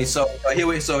 Okay, so here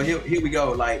we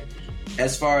go. Like,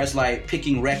 as far as like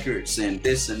picking records and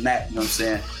this and that, you know what I'm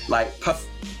saying? Like Puff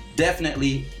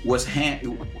definitely was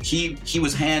he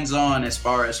was hands-on as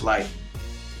far as like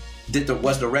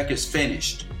was the records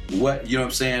finished? What, you know what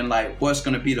I'm saying? Like, what's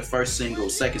gonna be the first single,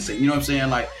 second single? You know what I'm saying?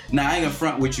 Like, now I ain't gonna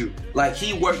front with you. Like,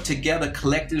 he worked together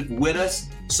collective with us.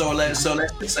 So let's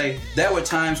just say there were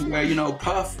times where, you know,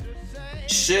 Puff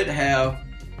should have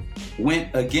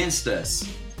went against us.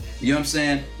 You know what I'm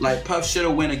saying? Like, Puff should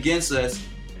have went against us.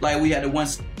 Like, we had the one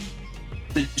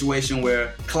situation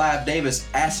where Clive Davis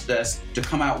asked us to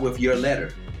come out with Your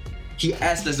Letter. He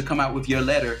asked us to come out with Your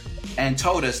Letter and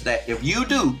told us that if you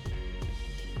do,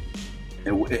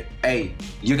 hey,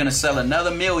 you're gonna sell another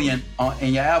million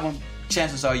in your album,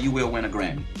 chances are you will win a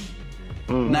Grammy.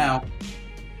 Now,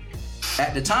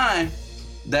 at the time,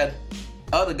 that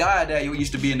other guy that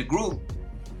used to be in the group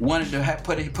wanted to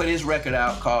put his record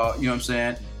out called, you know what I'm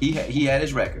saying? He had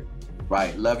his record,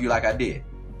 right? Love You Like I Did.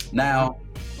 Now,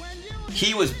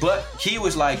 he was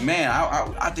like, man,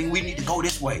 I think we need to go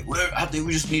this way. I think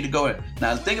we just need to go there.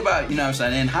 Now, think about it, you know what I'm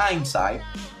saying? In hindsight,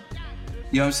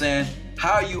 you know what I'm saying?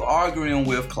 How are you arguing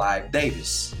with Clive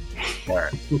Davis? Okay,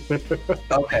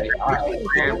 all right.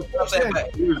 You know what I'm saying? But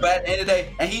at the end of the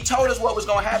day, and he told us what was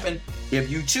going to happen.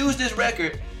 If you choose this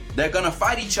record, they're going to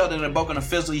fight each other and they're both going to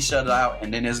fizzle each other out,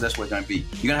 and then that's what it's going to be.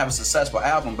 You're going to have a successful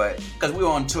album, but because we were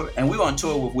on tour, and we were on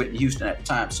tour with Whitney Houston at the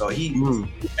time, so he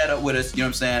met up with us, you know what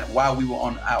I'm saying, while we were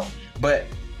on out. But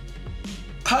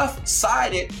Puff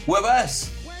sided with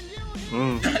us.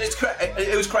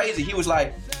 It was crazy. He was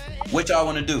like, what y'all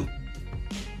want to do?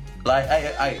 Like,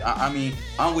 I mean,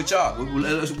 I'm with y'all.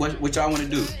 What y'all want to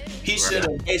do? He should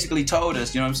have basically told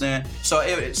us, you know what I'm saying?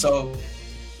 So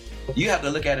you have to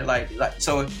look at it like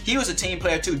so he was a team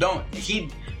player too.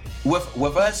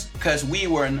 With us, because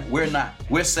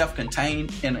we're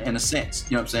self-contained in a sense,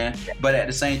 you know what I'm saying? But at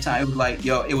the same time, it was like,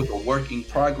 it was a work in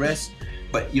progress.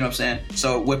 But you know what I'm saying?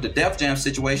 So with the Def Jam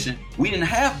situation, we didn't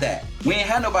have that. We didn't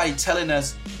have nobody telling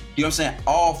us, you know what I'm saying,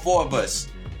 all four of us,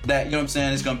 that, you know what I'm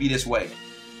saying, it's gonna be this way.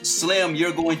 Slim,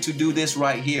 you're going to do this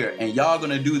right here, and y'all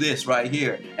gonna do this right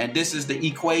here, and this is the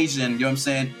equation. You know what I'm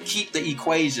saying? Keep the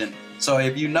equation. So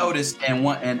if you notice, and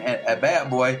at Bad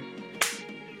Boy,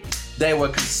 they were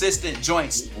consistent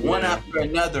joints, one after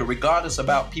another, regardless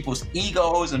about people's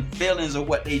egos and feelings or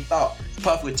what they thought.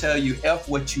 Puff would tell you, F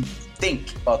what you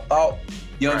think or thought.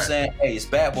 You know what I'm saying? Hey, it's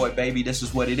Bad Boy, baby. This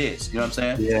is what it is. You know what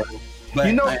I'm saying? Yeah. But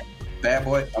you know, man, Bad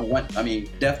Boy.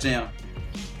 Def Jam.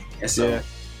 And so.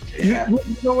 You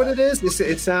know what it is?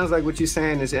 It sounds like what you're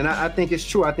saying is, and I think it's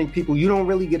true. I think people, you don't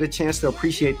really get a chance to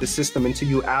appreciate the system until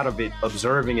you out of it,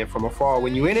 observing it from afar.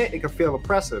 When you're in it, it can feel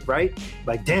oppressive, right?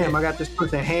 Like, damn, I got this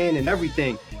person's hand and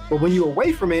everything. But when you're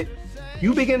away from it,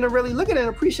 you begin to really look at it and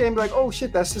appreciate it and be like, oh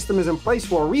shit, that system is in place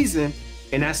for a reason.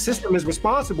 And that system is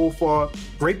responsible for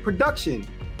great production,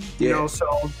 You know, so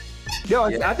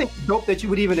I think it's dope that you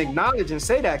would even acknowledge and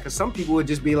say that, because some people would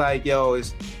just be like, yo,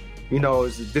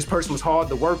 this person was hard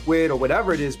to work with or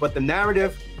whatever it is. But the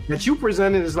narrative that you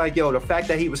presented is like, yo, the fact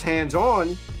that he was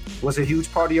hands-on was a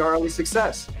huge part of your early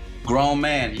success. Grown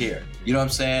man here, you know what I'm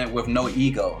saying, with no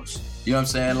egos. You know what I'm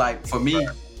saying? Like, for me,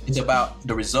 it's about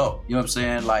the result. You know what I'm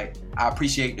saying? Like, I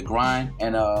appreciate the grind,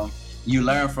 and you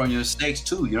learn from your mistakes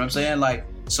too. You know what I'm saying? Like,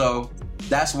 so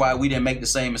that's why we didn't make the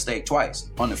same mistake twice.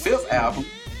 On the 5th album,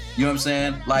 you know what I'm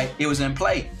saying? Like, it was in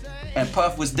play, and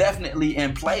Puff was definitely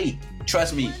in play.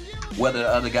 Trust me, whether the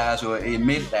other guys will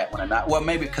admit that one or not. Well,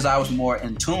 maybe because I was more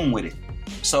in tune with it.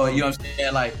 So, you know what I'm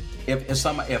saying? Like,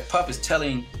 if Puff is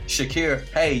telling Shakir,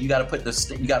 hey, you gotta put the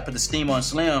steam on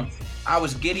Slim, I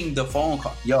was getting the phone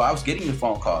call. I was getting the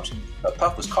phone calls.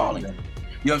 Puff was calling. You know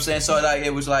what I'm saying? So like,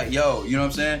 it was like, yo, you know what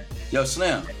I'm saying? Yo,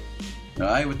 Slim,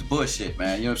 I ain't with the bullshit,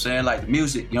 man. You know what I'm saying? Like, the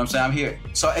music, you know what I'm saying? I'm here.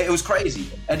 So it was crazy.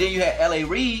 And then you had L.A.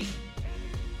 Reid.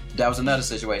 That was another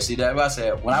situation. See, that's what I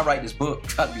said. When I write this book,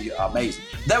 it's gotta be amazing.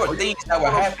 There were things that were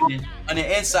happening on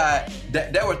the inside.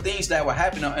 There were things that were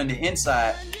happening on the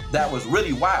inside that was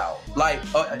really wild. Like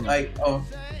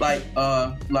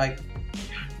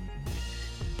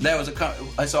there was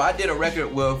so I did a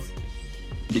record with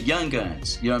the Young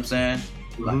Guns. You know what I'm saying?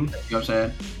 Mm-hmm. Like, you know what I'm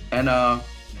saying? And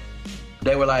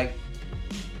they were like,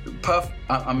 Puff.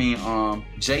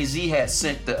 Jay-Z had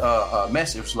sent the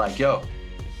message like, yo.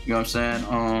 You know what I'm saying?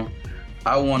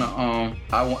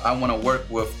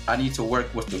 I need to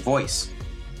work with The Voice.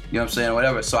 You know what I'm saying?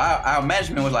 Whatever. So our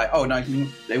management was like, oh no,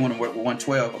 they want to work with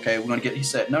 112. Okay, we're gonna get. He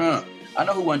said, no. I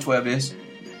know who 112 is.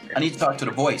 I need to talk to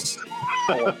The Voice.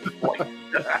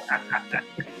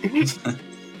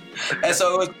 And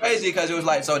so it was crazy because it was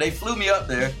like, so they flew me up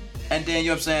there, and then, you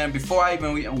know what I'm saying, before I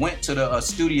even went to the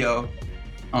studio,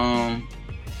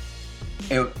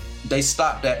 they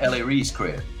stopped at L.A. Reid's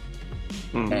crib.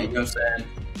 Mm-hmm. And you know what I'm saying?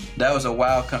 That was a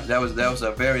wild. That was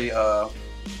a very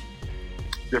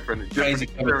different crazy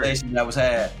conversation that was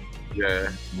had.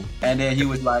 Yeah. And then he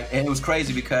was like, and it was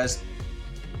crazy because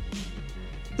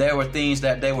there were things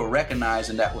that they were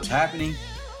recognizing that was happening,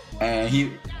 and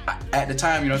he, at the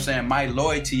time, you know what I'm saying, my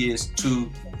loyalty is to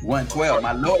 112.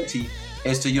 My loyalty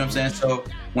is to, you know what I'm saying. So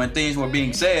when things were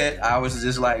being said, I was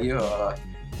just like, you know what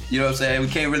I'm saying? We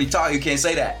can't really talk. You can't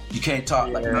say that. You can't talk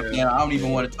like, you know what I'm saying? I don't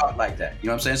even want to talk like that. You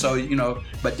know what I'm saying? So, you know,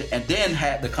 and then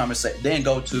had the conversation, then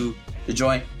go to the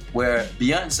joint where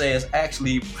Beyonce is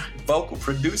actually vocal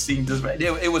producing this.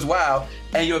 It was wild.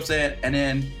 And you know what I'm saying? And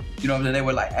then, you know what I'm saying? They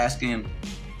were like asking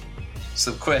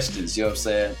some questions, you know what I'm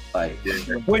saying? Like,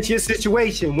 what's your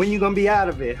situation? When you gonna be out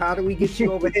of it? How do we get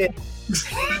you over here?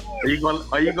 Are you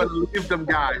gonna leave them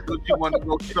guys? Don't you want to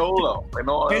go solo and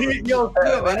all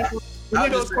that?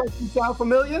 Those questions sound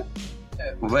familiar?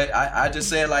 But I just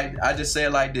say it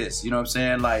like this, you know what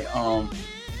I'm saying?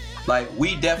 Like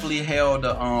we definitely held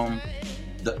our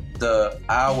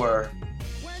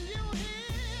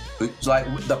like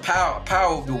the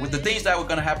power with the things that were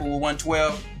gonna happen with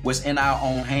 112 was in our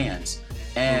own hands.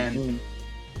 And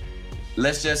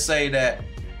let's just say that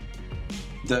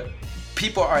the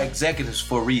people are executives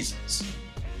for reasons.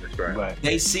 That's right.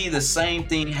 They see the same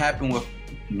thing happen with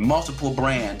multiple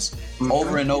brands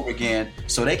over and over again,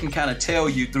 so they can kind of tell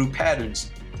you through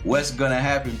patterns what's gonna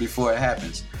happen before it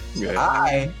happens.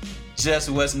 I just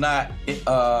was not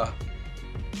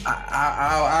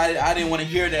I didn't want to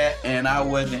hear that, and I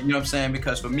wasn't, you know what I'm saying,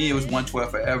 because for me it was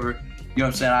 112 forever. You know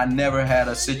what I'm saying? I never had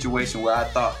a situation where I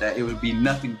thought that it would be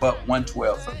nothing but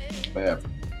 112 forever.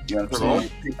 You know what I'm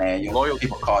saying? Man, loyalty,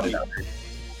 people called it out.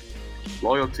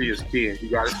 Loyalty is key, and you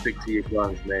got to stick to your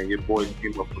guns, man. Your boys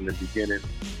came up from the beginning,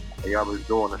 and y'all was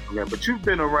doing it, man. But you've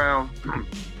been around,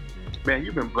 man.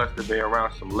 You've been blessed to be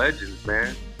around some legends,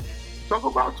 man. Talk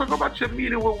about your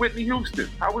meeting with Whitney Houston.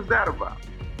 How was that about?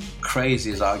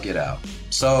 Crazy as I'll get out.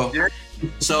 So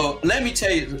let me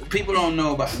tell you, people don't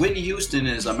know about Whitney Houston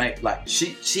is like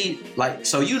she like,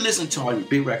 so you listen to all these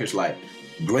big records like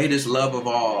Greatest Love of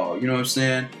All, you know what I'm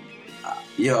saying?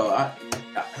 I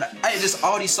just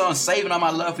all these songs, Saving All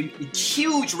My Love for You,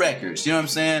 huge records, you know what I'm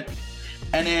saying?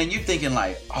 And then you thinking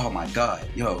like, oh my God,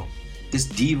 this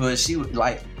diva, she would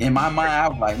like, in my mind, I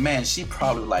was like, man, she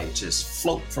probably like just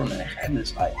float from the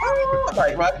heavens, like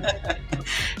right?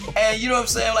 And you know what I'm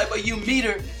saying? Like, but you meet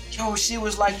her, she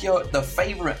was like the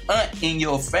favorite aunt in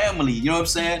your family, you know what I'm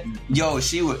saying?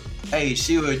 She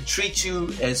would treat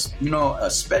you as, a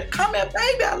special, come here,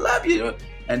 baby, I love you.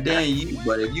 And then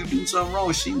but if you do something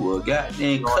wrong, she will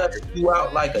goddamn cut you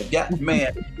out like a goddamn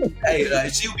man.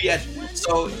 She would be at you.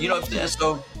 So, you know what I'm saying?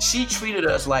 So she treated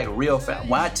us like real family.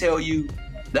 When I tell you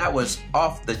that was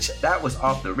off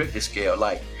the Richter scale,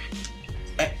 like,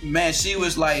 man, she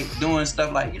was like doing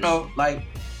stuff like, you know, like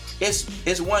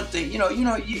it's one thing,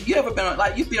 you ever been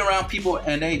like, you be around people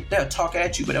and they'll talk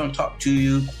at you, but they don't talk to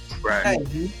you. Right.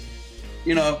 Hey,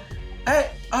 you know, hey,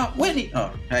 Whitney.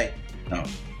 Oh, hey,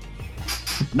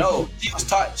 no, she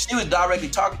was directly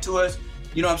talking to us.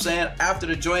 You know what I'm saying? After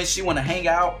the joint, she want to hang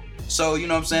out. So you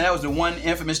know what I'm saying? That was the one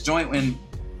infamous joint in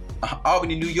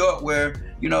Albany, New York,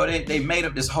 where you know they made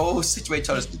up this whole situation,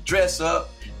 told us to dress up.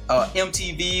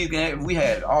 MTV, we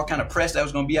had all kind of press that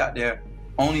was gonna be out there,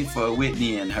 only for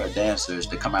Whitney and her dancers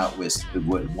to come out with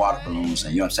water balloons,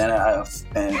 and you know what I'm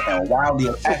saying, and wildly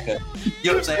attack her.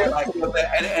 You know what I'm saying? Like,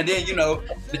 and then you know,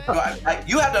 like,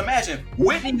 you have to imagine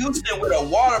Whitney Houston with a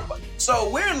water. So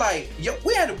we're like,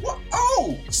 we had to.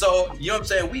 Oh, so you know what I'm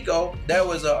saying? We go. There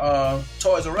was a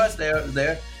Toys R Us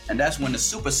there, and that's when the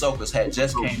Super Soakers had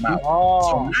just came out.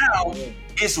 So now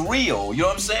it's real. You know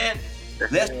what I'm saying?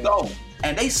 Let's go.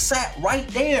 And they sat right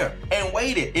there and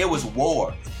waited. It was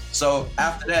war. So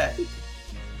after that, you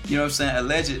know what I'm saying?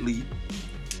 Allegedly,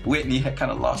 Whitney had kind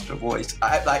of lost her voice.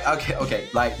 Okay,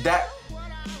 like that.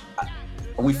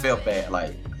 We felt bad.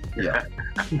 Like, yeah.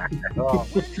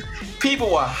 People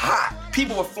were hot.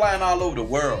 People were flying all over the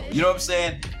world. You know what I'm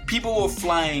saying? People were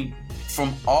flying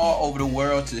from all over the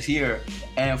world to here.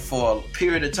 And for a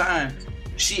period of time,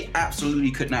 she absolutely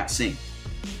could not sing.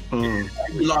 She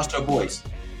lost her voice.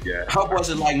 Yeah. Her voice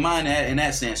is like mine in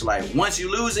that sense. Like, once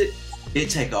you lose it, it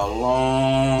take a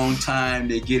long time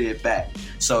to get it back.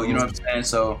 So, you know what I'm saying?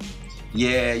 So,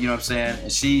 yeah, you know what I'm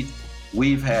saying? And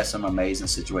we've had some amazing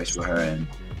situations with her, and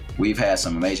we've had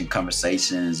some amazing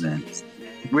conversations. And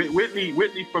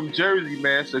Whitney from Jersey,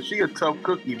 man, so she a tough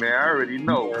cookie, man. I already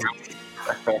know.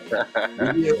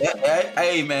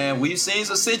 Hey, man, we've seen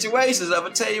some situations. I'm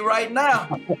gonna tell you right now.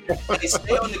 They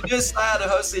stay on the good side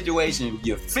of her situation.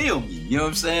 You feel me? You know what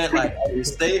I'm saying? Like,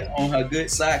 stay on her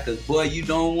good side, because boy, you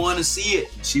don't want to see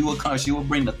it. She will come. She will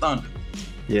bring the thunder.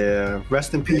 Yeah.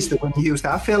 Rest in peace to Whitney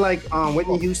Houston. I feel like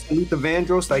Whitney Houston, Luther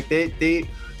Vandross, like they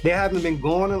haven't been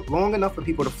gone long enough for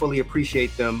people to fully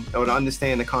appreciate them or to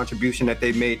understand the contribution that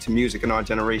they made to music in our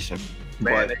generation.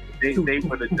 Man, they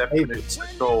were the definition of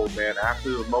soul, man. After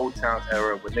the Motown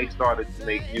era, when they started to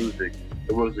make music,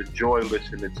 it was a joy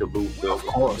listening to Luther. Of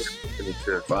course. Listening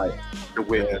to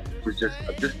Whitney. It was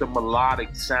just a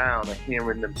melodic sound of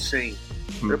hearing them sing.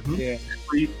 It'll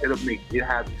make you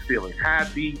have you feeling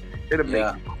happy. It'll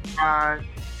make you cry.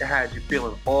 It had you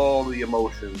feeling all the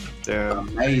emotions.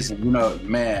 Amazing, you know,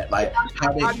 man. Like,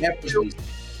 how they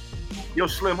Yo,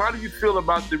 Slim, how do you feel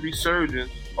about the resurgence,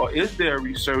 or is there a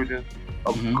resurgence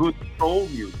of good soul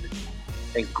music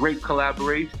and great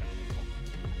collaboration?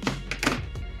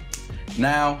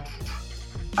 Now,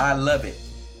 I love it.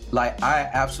 Like, I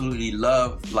absolutely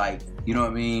love, like, you know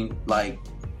what I mean? Like,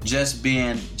 just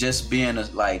being a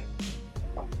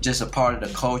part of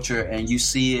the culture, and you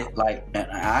see it, like, and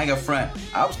I ain't gonna front,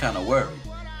 I was kind of worried.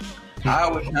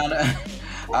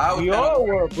 We all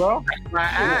were, bro. I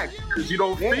act, because you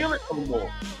don't feel it no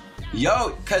more.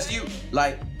 Yo, because you,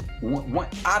 like,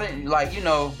 I didn't, like, you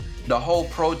know, the whole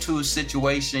Pro Tools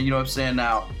situation, you know what I'm saying?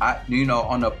 Now, you know,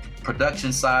 on the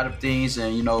production side of things,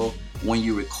 and, you know, when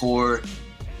you record,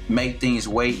 make things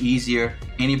way easier.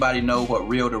 Anybody know what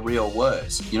reel to reel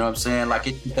was? You know what I'm saying? Like,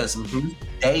 it took us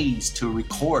days to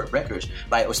record records.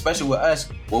 Like, especially with us,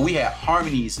 where we had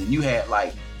harmonies and you had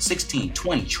like 16,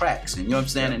 20 tracks, and you know what I'm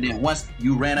saying? And then once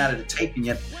you ran out of the tape,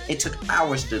 and it took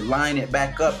hours to line it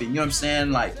back up, and you know what I'm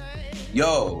saying? Like,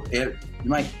 yo, it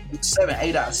like 7,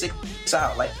 8 out, 6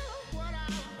 out. Like,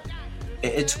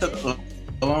 it took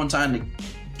a long time to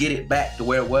get it back to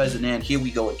where it was, and then here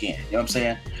we go again. You know what I'm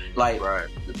saying? Like, right.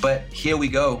 But here we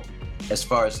go. As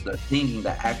far as the singing,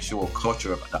 the actual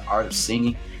culture of the art of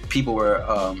singing, people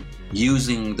were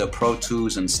using the Pro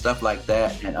Tools and stuff like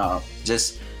that, and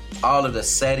just all of the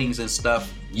settings and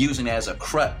stuff, using it as a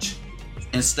crutch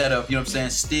instead of, you know what I'm saying,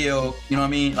 still, you know what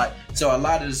I mean? Like, so a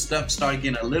lot of the stuff started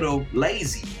getting a little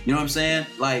lazy, you know what I'm saying?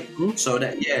 Like, so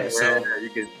that, so you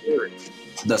can hear it.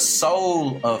 The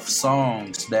soul of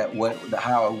songs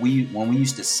when we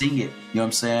used to sing it, you know what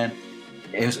I'm saying,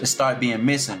 it started being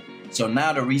missing. So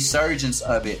now the resurgence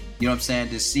of it, you know what I'm saying,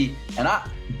 to see, and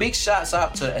big shots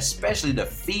out to especially the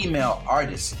female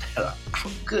artists.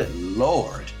 Good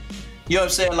Lord. You know what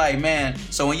I'm saying? Like, man,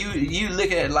 so when you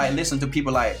look at, like, listen to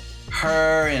people like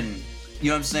her, and, you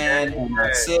know what I'm saying,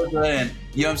 and Silva, and,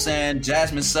 you know what I'm saying,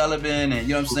 Jasmine Sullivan, and,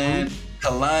 you know what I'm saying,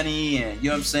 Kalani, and, you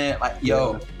know what I'm saying, like,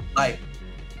 yo, like,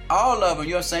 all of them,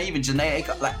 you know what I'm saying, even Janae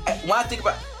Aiko, like, when I think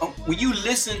about, when you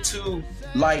listen to,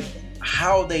 like,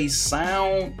 how they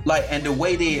sound, like, and the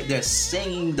way they're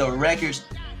singing the records,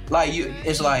 like,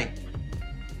 it's like,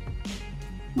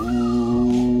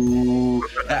 ooh,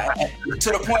 to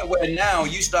the point where now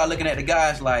you start looking at the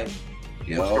guys like,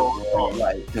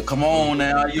 like, come on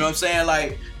now, you know what I'm saying?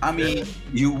 Like, I mean,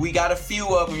 we got a few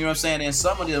of them, you know what I'm saying? And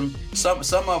some of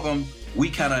them, we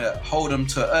kind of hold them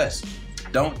to us.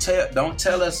 Don't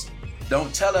tell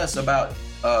us about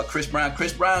Chris Brown.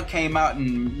 Chris Brown came out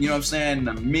in, you know what I'm saying, in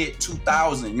the mid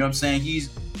 2000s. You know what I'm saying? He's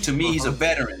a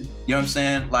veteran. You know what I'm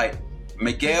saying? Like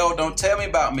Miguel, don't tell me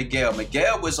about Miguel.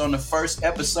 Miguel was on the first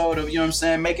episode of, you know what I'm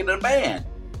saying, Making It a Band.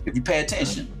 If you pay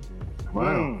attention.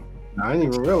 Wow. I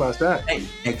didn't even realize that. Hey,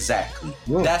 exactly.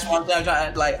 Yeah. That's what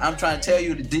I'm trying to tell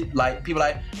you. Like, people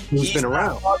like, he's been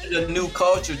around. Part of the new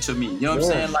culture to me. You know what I'm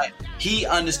saying? Like, he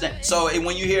understands. So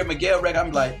when you hear Miguel record,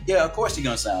 I'm like, yeah, of course he's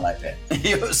gonna sound like that.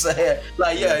 You know what I'm saying?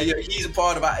 Like, yeah, he's a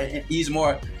part of it. He's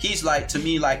like, to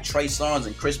me, like Trey Songz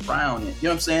and Chris Brown. You know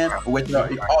what I'm saying? Which are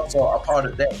also a part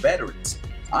of that veterans.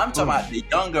 I'm talking about the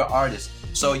younger artists.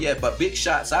 So yeah, but big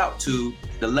shots out to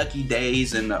the Lucky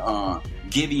Days and the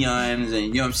Giveons, and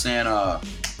you know what I'm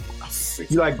saying?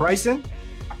 You like Bryson?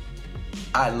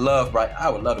 I love Bryson. I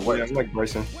would love to work. Yeah, I like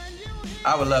Bryson.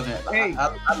 I would love him. Hey,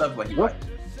 I love what he writes.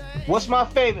 What's my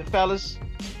favorite, fellas?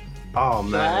 Oh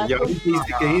man, yo, this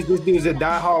dude's a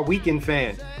diehard Weeknd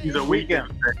fan. He's a Weeknd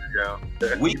fan, yo.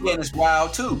 Weeknd is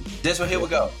wild too. This one, here we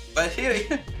go. But here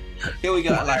we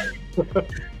go. Like,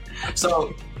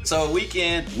 so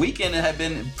Weeknd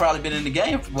had probably been in the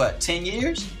game for what, 10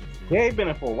 years? Yeah, he's been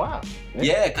in for a while.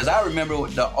 Yeah, because I remember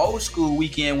the old school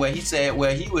Weeknd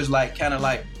where he was like, kind of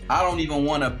like, I don't even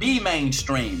want to be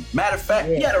mainstream. Matter of fact,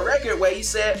 he had a record where he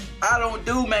said, I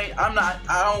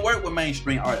don't work with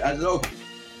mainstream art.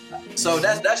 So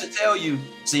that should tell you.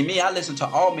 See, me, I listen to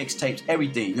all mixtapes,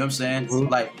 everything. You know what I'm saying?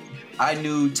 Mm-hmm. Like, I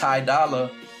knew Ty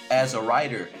Dolla as a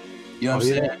writer. You know what I'm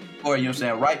saying? Or, you know what I'm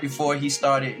saying? Right before he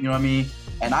started, you know what I mean?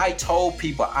 And I told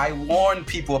people, I warned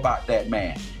people about that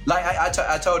man. Like, I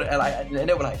told it, and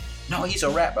they were like, no, he's a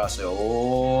rapper. I said,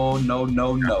 oh, no.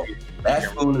 That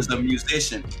fool is a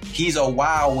musician. He's a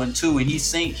wild one, too, and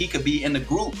he could be in the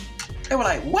group. They were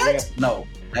like, what? Yeah. No,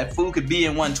 that fool could be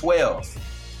in 112.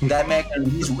 That man,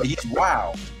 he's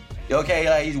wild. Okay,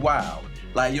 like, he's wild.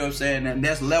 Like, you know what I'm saying? And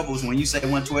there's levels when you say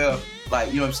 112, like,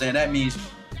 you know what I'm saying? That means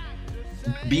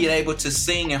being able to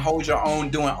sing and hold your own,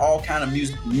 doing all kind of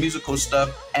musical stuff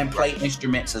and play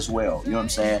instruments as well. You know what I'm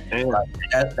saying? Yeah. Like,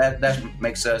 that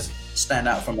makes us stand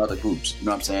out from other groups. You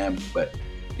know what I'm saying? But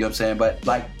you know what I'm saying? But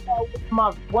like,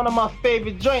 one of my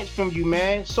favorite joints from you,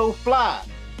 man, So Fly,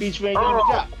 featuring Young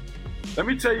Jock. Let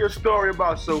me tell you a story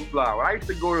about So Fly. When I used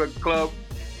to go to the club,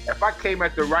 if I came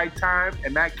at the right time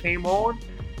and that came on,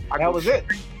 I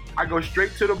go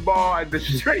straight to the bar and then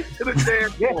straight to the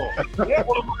dance floor.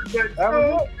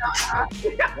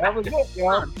 That was it,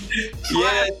 yo.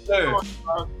 Yes, sir.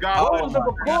 What was the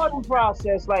recording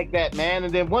process like that, man?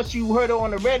 And then once you heard it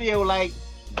on the radio, like,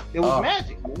 it was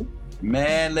magic,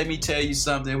 man. Let me tell you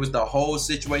something. It was the whole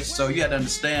situation. So you had to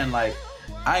understand, like,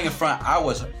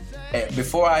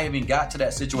 before I even got to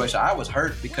that situation, I was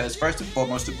hurt because first and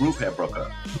foremost, the group had broke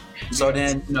up. So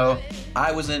then, you know,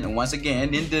 I was once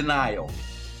again in denial.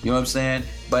 You know what I'm saying?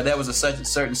 But there was a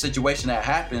certain situation that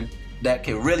happened that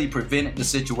could really prevent the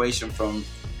situation from, you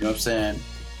know what I'm saying,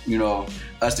 you know,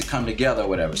 us to come together or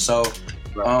whatever. So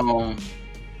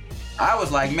I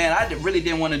was like, man, I really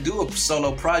didn't want to do a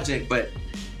solo project, but,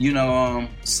 you know,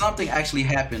 something actually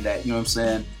happened that, you know what I'm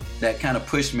saying, that kind of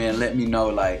pushed me and let me know,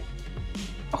 like,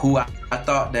 who I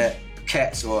thought that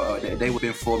cats or they would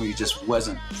have been for me just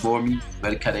wasn't for me,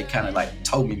 but they kind of like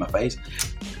told me in my face.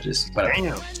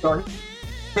 Damn. Sorry.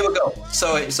 Here we go.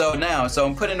 So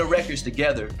I'm putting the records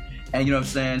together, and you know what I'm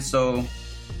saying? So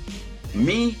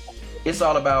me, it's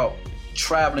all about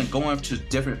traveling, going to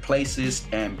different places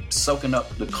and soaking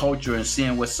up the culture and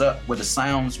seeing what's up, what the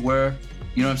sounds were,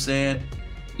 you know what I'm saying?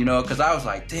 You know, because I was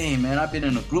like, dang, man, I've been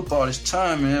in a group all this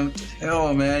time, man. What the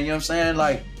hell, man? You know what I'm saying?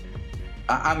 Like,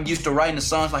 I'm used to writing the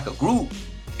songs like a group.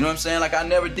 You know what I'm saying? Like, I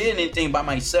never did anything by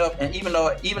myself. And even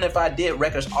if I did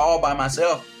records all by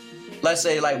myself, let's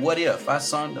say, like, What If? I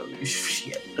sung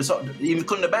shit, even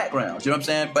including the backgrounds, you know what I'm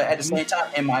saying? But at the same time,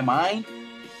 in my mind,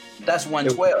 that's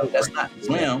 112. That's not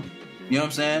Slim. You know what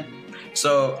I'm saying?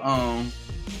 So,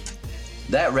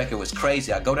 that record was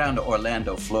crazy. I go down to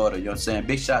Orlando, Florida, you know what I'm saying?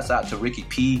 Big shouts out to Ricky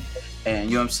P, and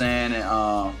you know what I'm saying?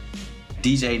 And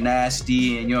DJ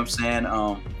Nasty, and you know what I'm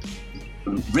saying?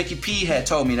 Ricky P had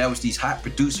told me that was these hot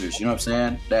producers, you know what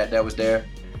I'm saying? That was there.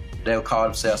 They would call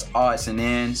themselves Odds and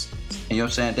Ends. And you know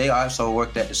what I'm saying? They also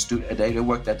worked at the studio. They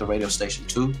worked at the radio station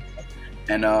too.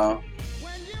 And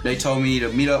they told me to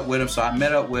meet up with them. So I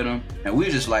met up with them. And we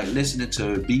were just like listening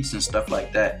to beats and stuff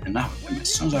like that. And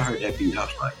as soon as I heard that beat, I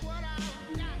was like,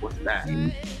 what's that?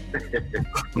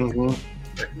 Mm-hmm.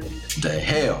 the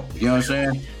hell, you know what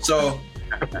I'm saying? So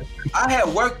I had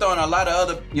worked on a lot of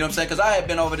other, you know what I'm saying, because I had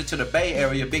been over to the Bay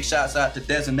Area. Big shouts out to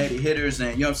Designated Hitters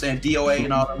and, you know what I'm saying, DOA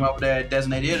and all them over there at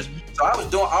Designated Hitters. So I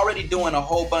was already doing a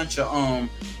whole bunch of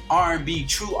R&B,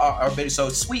 true R&B. So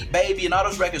Sweet Baby and all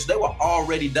those records, they were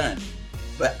already done.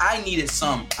 But I needed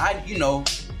some,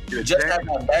 just like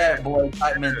my bad boy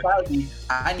type mentality,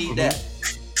 I need that.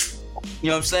 You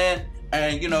know what I'm saying?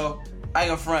 And, you know, I ain't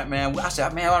gonna front, man. I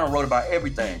said, man, I done wrote about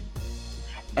everything.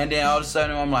 And then all of a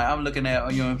sudden, I'm looking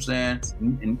at, you know what I'm saying?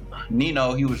 And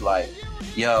Nino, he was like,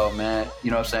 yo, man,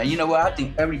 you know what I'm saying? You know what? I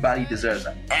think everybody deserves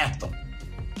an anthem.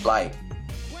 Like,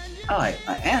 I'm like,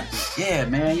 an anthem? Yeah,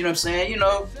 man, you know what I'm saying? You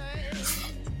know,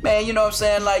 man, you know what I'm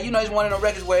saying? Like, you know, it's one of the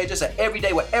records where it's just an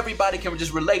everyday where everybody can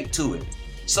just relate to it.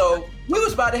 So we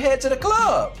was about to head to the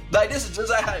club. Like, this is just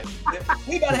like,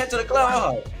 we about to head to the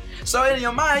club. So in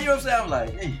your mind, you know what I'm saying? I'm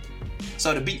like, hey.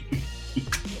 So the beat,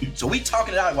 so we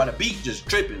talking it out while the beat just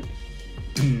tripping.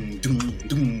 Doom, doom,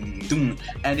 doom, doom.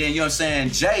 And then, you know what I'm saying,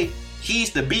 Jay,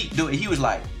 he's the beat dude. He was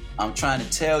like, I'm trying to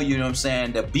tell you, you know what I'm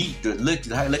saying, the beat, look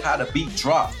how the beat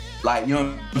dropped. Like, you know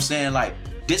what I'm saying, like,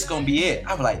 this gonna be it.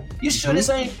 I was like, you sure this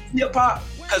ain't hip hop?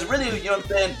 Because really, you know what I'm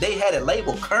saying, they had it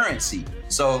labeled Currency.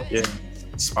 So, yeah.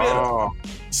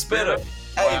 Spitter.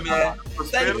 Hey, man,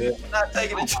 thank you for not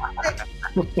taking the track.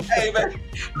 Hey, man.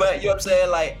 But, you know what I'm saying,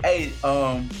 like, hey,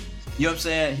 you know what I'm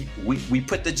saying, we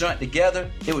put the joint together.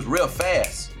 It was real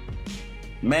fast.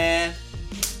 Man,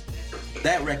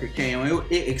 that record came,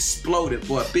 it exploded,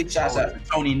 boy. Big shouts out to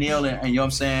Tony Neal and you know what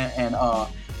I'm saying, and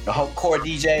the whole core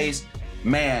DJs,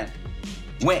 man,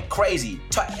 went crazy.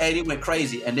 Hey, they went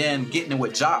crazy. And then getting in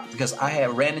with Jock, because I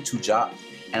had ran into Jock,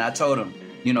 and I told him,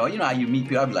 you know how you meet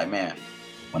people, I'd be like, man,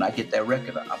 when I get that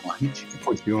record, I'm gonna hit you.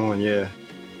 Put you on, yeah.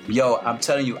 Yo, I'm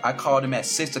telling you, I called him at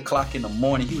 6 o'clock in the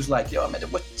morning. He was like, yo, man,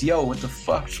 what the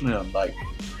fuck, Slim? Like,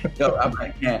 yo, I'm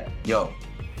like, man, yo,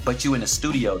 but you in the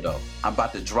studio, though. I'm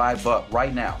about to drive up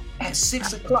right now. At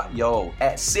 6 o'clock, yo,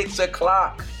 at 6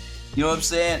 o'clock. You know what I'm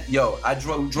saying? Yo, I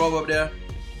drove up there.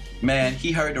 Man,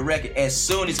 he heard the record. As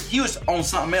soon as, he was on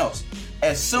something else.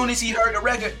 As soon as he heard the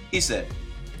record, he said,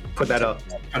 put that up.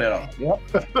 Put that on. Yep.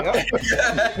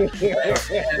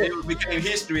 And it became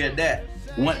history at that.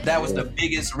 That was the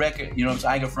biggest record, you know what I'm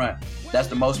saying? I ain't gonna front. That's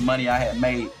the most money I had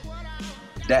made.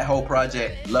 That whole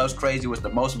project, Love's Crazy, was the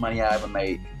most money I ever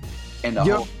made in the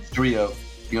whole history of,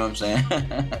 you know what I'm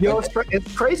saying? Yo,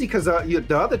 it's crazy because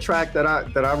the other track that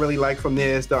I really like from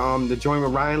there is the joint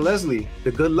with Ryan Leslie,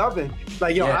 The Good Lovin'.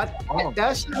 Like, yo,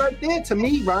 that shit right there, to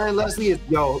me, Ryan Leslie is,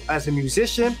 yo, as a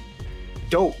musician,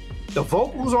 dope. The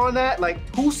vocals on that, like,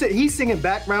 he's singing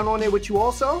background on there with you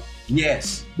also?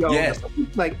 Yes. Yo, yes.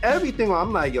 Like, everything,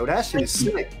 I'm like, yo, that shit is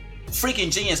sick.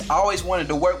 Freaking genius. I always wanted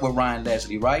to work with Ryan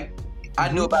Leslie, right? I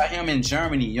knew about him in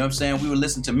Germany, you know what I'm saying? We would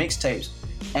listen to mixtapes.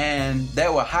 And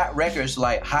there were hot records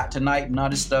like Hot Tonight and all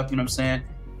this stuff, you know what I'm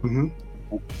saying?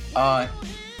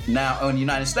 Mm-hmm. Now, in the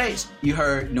United States, you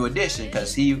heard New Edition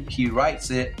because he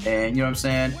writes it and, you know what I'm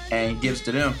saying, and gives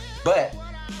to them. But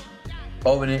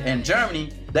over in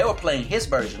Germany, they were playing his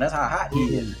version. That's how hot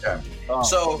he is in Germany.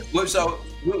 So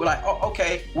we were like, oh,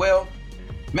 okay, well,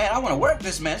 man, I want to work with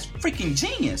this man. It's freaking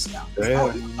genius.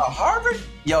 Harvard?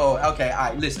 Yo, okay, all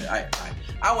right, listen, all right.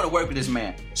 I want to work with this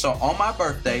man. So on my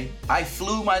birthday, I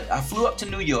flew up to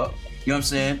New York, you know what I'm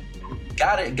saying?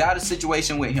 Got a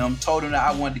situation with him, told him that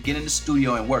I wanted to get in the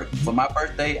studio and work. For my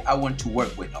birthday, I wanted to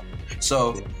work with him.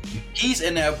 So he's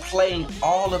in there playing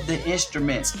all of the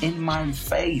instruments in my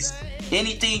face.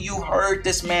 Anything you heard,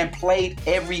 this man played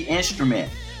every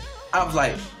instrument. I was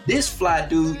like, this fly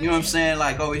dude, you know what I'm saying,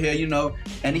 like over here, you know,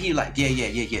 and he like,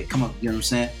 yeah, come on, you know what I'm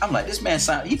saying? I'm like, this man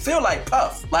he feel like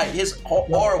Puff, like his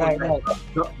aura was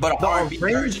but the R&B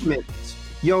arrangements,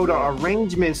 yo, the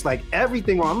arrangements, like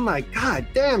everything, I'm like, God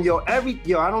damn, yo, I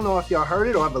don't know if y'all heard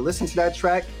it or ever listened to that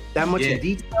track that much in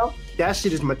detail. That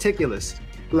shit is meticulous.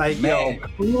 Like, man, yo,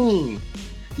 clean.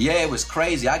 Yeah, it was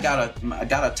crazy. I got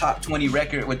a top 20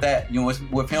 record with that, you know,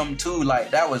 with him too.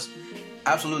 Like, that was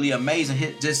absolutely amazing.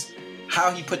 Just how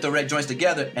he put the joints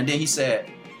together. And then he said,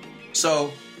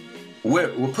 so we're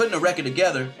putting a record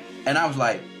together. And I was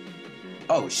like,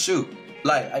 oh shoot.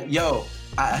 Like, yo,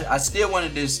 I still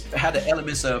wanted to have the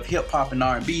elements of hip hop and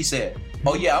R&B. He said,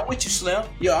 oh yeah, I'm with you, Slim.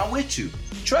 Yo, I'm with you.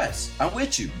 Trust, I'm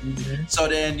with you. Mm-hmm. So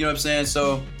then, you know what I'm saying?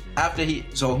 So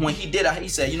when he did it, he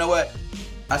said, you know what?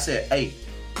 I said, hey,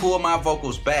 pull my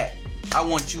vocals back. I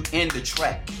want you in the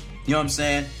track. You know what I'm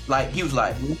saying? Like, he was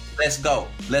like, let's go.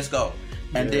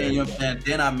 And then, you know what I'm saying?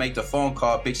 Then I make the phone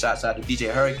call. Big shouts out to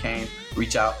DJ Hurricane.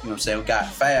 Reach out, you know what I'm saying? We got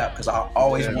Fab, because I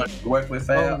always wanted to work with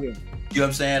Fab. You know what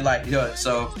I'm saying? Like,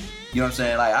 so, you know what I'm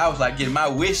saying? Like, I was like getting my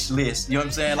wish list. You know what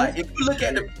I'm saying? Like, if you look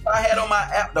at I had on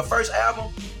my the first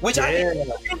album, which I didn't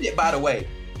recommend it, by the way.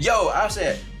 Yo, I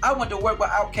said, I want to work with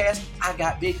Outkast. I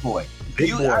got Big Boy.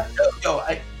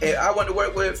 I want to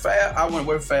work with Fab. I want to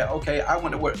work with Fab. Okay, I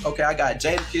want to work. Okay, I got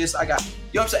Jadakiss. I got, you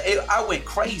know what I'm saying? I went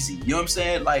crazy. You know what I'm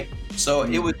saying? Like, so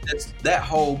it was just that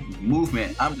whole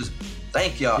movement. I'm just,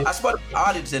 thank y'all. I supposed to be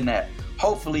audited in that.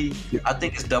 Hopefully, I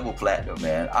think it's double platinum,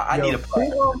 man. I need a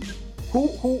platinum.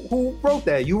 Who wrote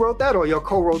that? You wrote that, or your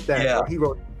co-wrote that? Yeah. Or he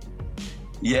wrote.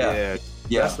 Yeah.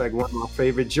 That's like one of my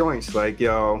favorite joints. Like,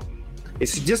 yo,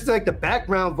 it's just like the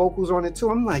background vocals on it too.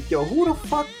 I'm like, yo, who the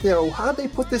fuck, yo? How'd they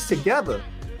put this together?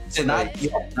 Now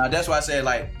that's why I said,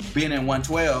 like, being in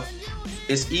 112,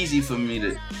 it's easy for me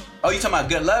to. Oh, you talking about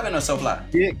Good Lovin' or So Fly?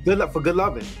 Yeah, Good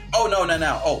Lovin'. Oh no,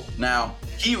 now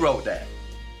he wrote that.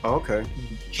 Oh, okay.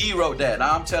 He wrote that.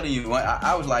 Now I'm telling you,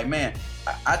 I was like, man,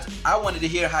 I wanted to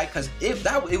hear how, because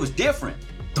it was different.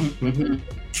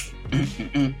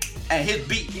 And his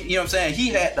beat, you know what I'm saying? He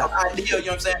had the idea, you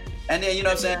know what I'm saying? And then, you know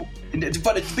what I'm saying?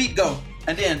 For the beat go,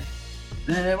 and then,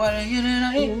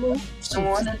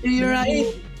 someone to do you right. You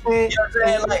know what I'm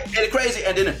saying? Like, it's crazy.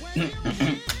 And then,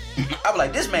 I was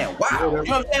like, this man, wow. You know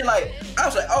what I'm saying? Like, I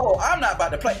was like, oh, I'm not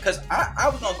about to play, because I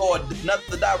was going to go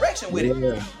another direction with it.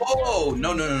 Yeah. Oh,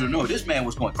 no. This man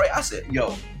was going crazy. I said,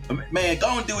 yo, man,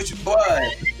 go and do what you, boy.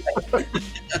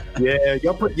 Yeah,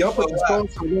 y'all put the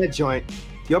songs on that joint.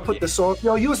 Y'all put the song.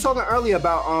 Yo, you was talking earlier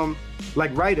about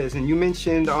like writers, and you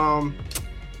mentioned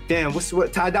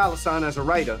what Ty Dolla $ign as a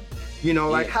writer. You know,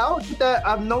 like how is that?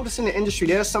 I've noticed in the industry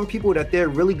there's some people that they're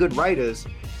really good writers,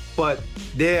 but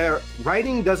their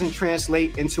writing doesn't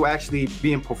translate into actually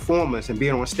being performers and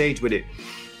being on stage with it.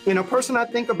 And a person I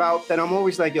think about that I'm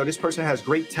always like, yo, this person has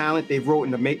great talent. They wrote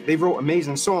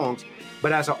amazing songs,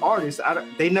 but as an artist,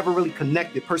 they never really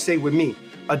connected per se with me.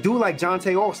 A dude like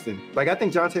Jonte Austin, like I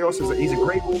think Jonte Austin he's a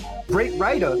great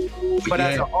writer, but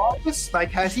as an artist,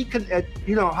 like has he,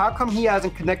 you know, how come he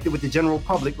hasn't connected with the general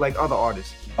public like other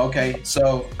artists? Okay,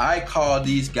 so I call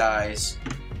these guys,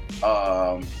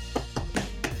 oh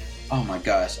my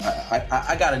gosh,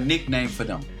 I got a nickname for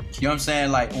them. You know what I'm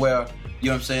saying? Like where,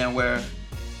 you know what I'm saying? Where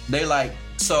they like,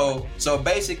 so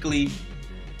basically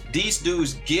these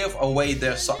dudes give away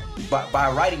their song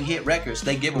by writing hit records.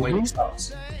 They give away these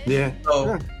songs. Yeah.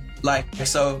 So,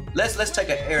 so let's take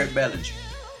an Eric Bellinger,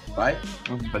 right?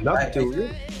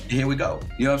 Here we go.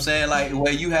 You know what I'm saying? Like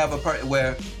where you have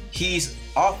where he's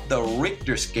off the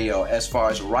Richter scale as far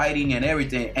as writing and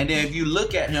everything, and then if you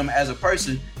look at him as a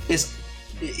person, his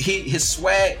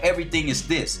swag, everything is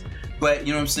this. But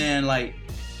you know what I'm saying? Like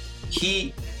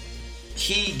he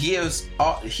gives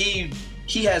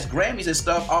he has Grammys and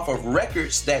stuff off of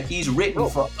records that he's written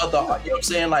for other, you know what I'm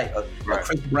saying? Like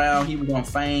Chris Brown, he was on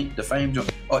the Fame joint.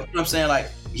 Or, you know what I'm saying?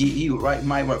 Like he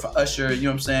might work for Usher, you know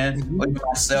what I'm saying? Or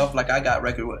myself, like I got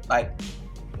record with, like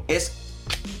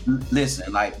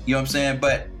listen, like, you know what I'm saying?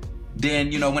 But then,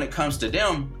 you know, when it comes to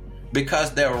them,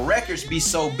 because their records be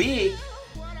so big,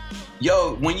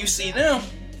 yo, when you see them,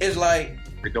 it's like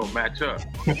they don't match up.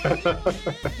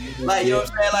 Like, you know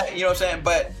what I'm saying? Like, you know what I'm saying?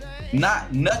 But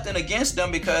nothing against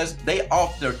them because they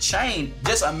off their chain.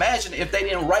 Just imagine if they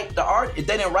didn't write if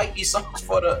they didn't write these songs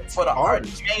for the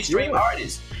artists, mainstream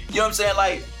artists. You know what I'm saying?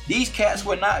 Like these cats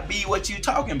would not be what you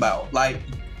talking about. Like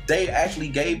they actually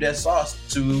gave their sauce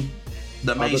to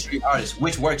the mainstream artists,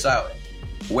 which works out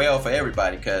well for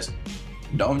everybody. Because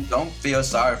don't feel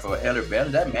sorry for Elder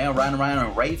Belly. That man riding around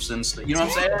on rapes and stuff. You know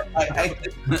what I'm saying?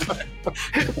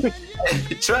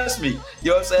 Like, trust me.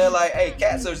 You know what I'm saying? Like, hey,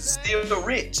 cats are still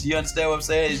rich. You understand what I'm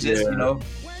saying? It's just, you know,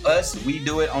 us, we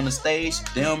do it on the stage.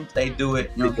 Them, they do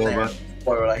it. You know what I'm saying?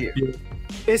 Right here.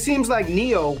 It seems like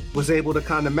Neo was able to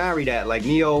kind of marry that. Like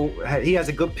Neo, he has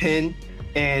a good pen,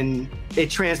 and it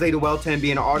translated well to him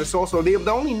being an artist also. The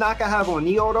only knock I have on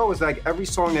Neo though is like every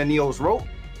song that Neo's wrote,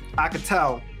 I could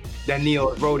tell that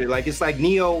Neo wrote it. Like it's like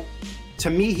Neo, to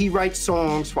me, he writes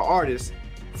songs for artists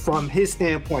from his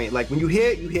standpoint. Like when you hear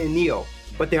it, you hear Neo.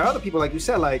 But there are other people, like you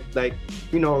said, like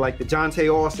you know, like the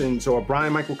Jonte Austins or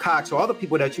Brian Michael Cox or other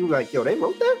people that you like, yo, they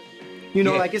wrote that? You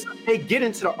know, like it's they get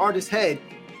into the artist's head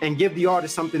and give the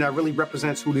artist something that really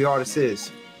represents who the artist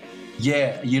is.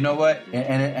 Yeah, you know what?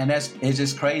 And it's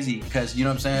just crazy because, you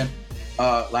know what I'm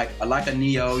saying? Like a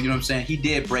Neo, you know what I'm saying? He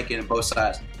did break it in both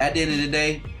sides. At the end of the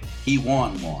day, he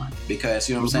won because,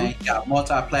 you know what I'm saying? He got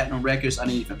multi-platinum records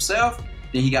underneath himself.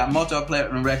 Then he got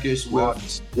multi-platinum records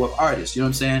with artists, you know what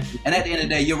I'm saying? And at the end of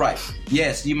the day, you're right.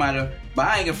 Yes, you might have, but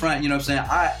I ain't in front, you know what I'm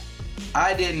saying?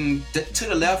 I didn't, To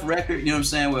the Left record, you know what I'm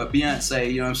saying, with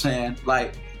Beyonce, you know what I'm saying?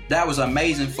 Like, that was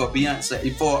amazing for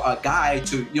Beyonce, for a guy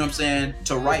to, you know what I'm saying,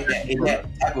 to write that in that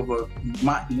type of a, you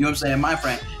know what I'm saying, mind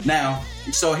frame. Now,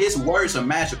 so his words are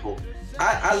magical.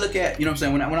 I look at, you know what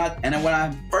I'm saying, when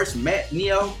I first met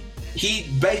Neo, he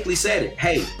basically said it.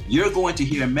 Hey, you're going to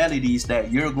hear melodies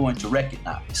that you're going to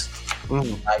recognize. Like,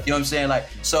 you know what I'm saying? Like,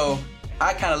 so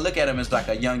I kind of look at him as like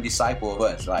a young disciple of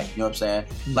us. Like, you know what I'm saying?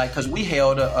 Like, because we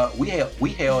held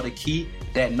a key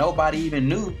that nobody even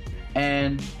knew,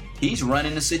 and he's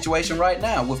running the situation right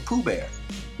now with Pooh Bear.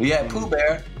 We had Pooh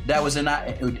Bear that was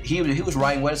he was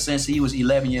writing what since he was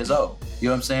 11 years old. You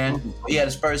know what I'm saying? He had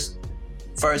his first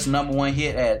number one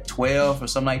hit at 12 or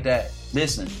something like that.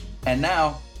 Listen, and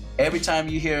now every time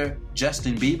you hear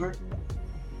Justin Bieber,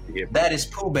 that is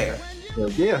Pooh Bear.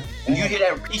 Yeah. And you hear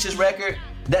that Peaches record,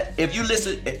 that if you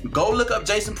listen, go look up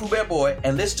Jason Pooh Bear Boy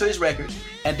and listen to his records,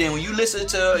 and then when you listen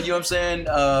to, you know what I'm saying,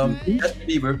 Justin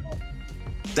Bieber,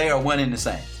 they are one and the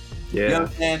same. Yeah. You know what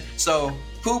I'm saying? So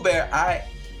Pooh Bear,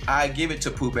 I give it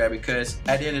to Pooh Bear because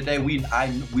at the end of the day,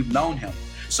 we've known him.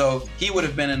 So he would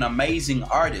have been an amazing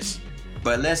artist.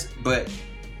 But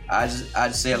I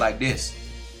just say it like this.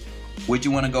 Would you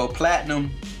want to go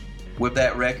platinum with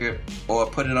that record or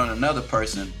put it on another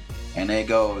person and it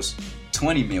goes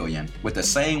 20 million with the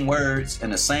same words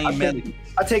and the same melody?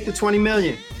 I take the 20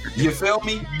 million. You feel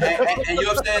me? And you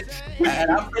know what I'm saying?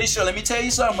 And I'm pretty sure, let me tell you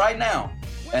something right now.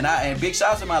 And big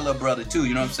shout out to my little brother too,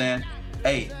 you know what I'm saying?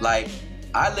 Hey, like,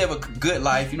 I live a good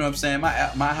life, you know what I'm saying?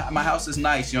 My house is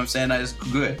nice, you know what I'm saying? That is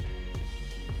good.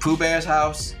 Pooh Bear's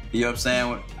house, you know what I'm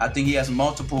saying? I think he has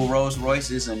multiple Rolls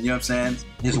Royces, and you know what I'm saying?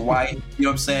 His wife, you know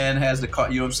what I'm saying, has the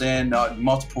car, you know what I'm saying?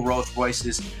 Multiple Rolls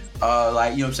Royces.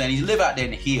 Like, you know what I'm saying? He live out there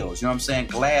in the hills, you know what I'm saying?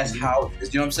 Glass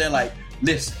houses, you know what I'm saying? Like,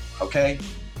 listen, okay?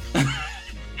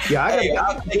 Yeah,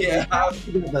 I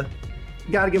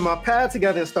gotta get my pad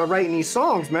together and start writing these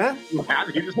songs, man. You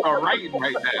just start writing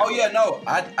right now. Oh yeah, no,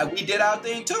 we did our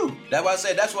thing too. That's why I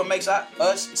said that's what makes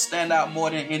us stand out more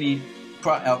than any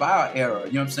of our era.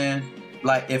 You know what I'm saying?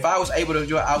 Like, if I was able to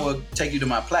do it, I would take you to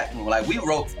my platinum. Like, we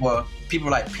wrote for people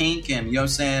like Pink and, you know what I'm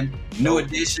saying, New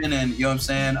Edition, and, you know what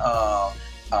I'm saying,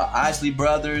 Isley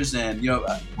Brothers, and, you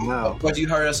know, what you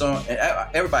heard us on,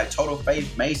 everybody, Total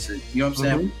Faith, Mason, you know what I'm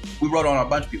saying? We wrote on a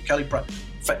bunch of people, Kelly Price.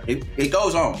 It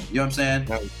goes on, you know what I'm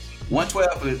saying?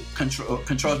 112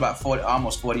 controls about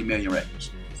almost 40 million records.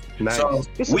 Nice. So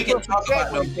we can talk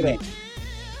about those things.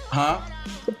 Huh?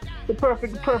 The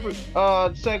perfect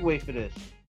segue for this.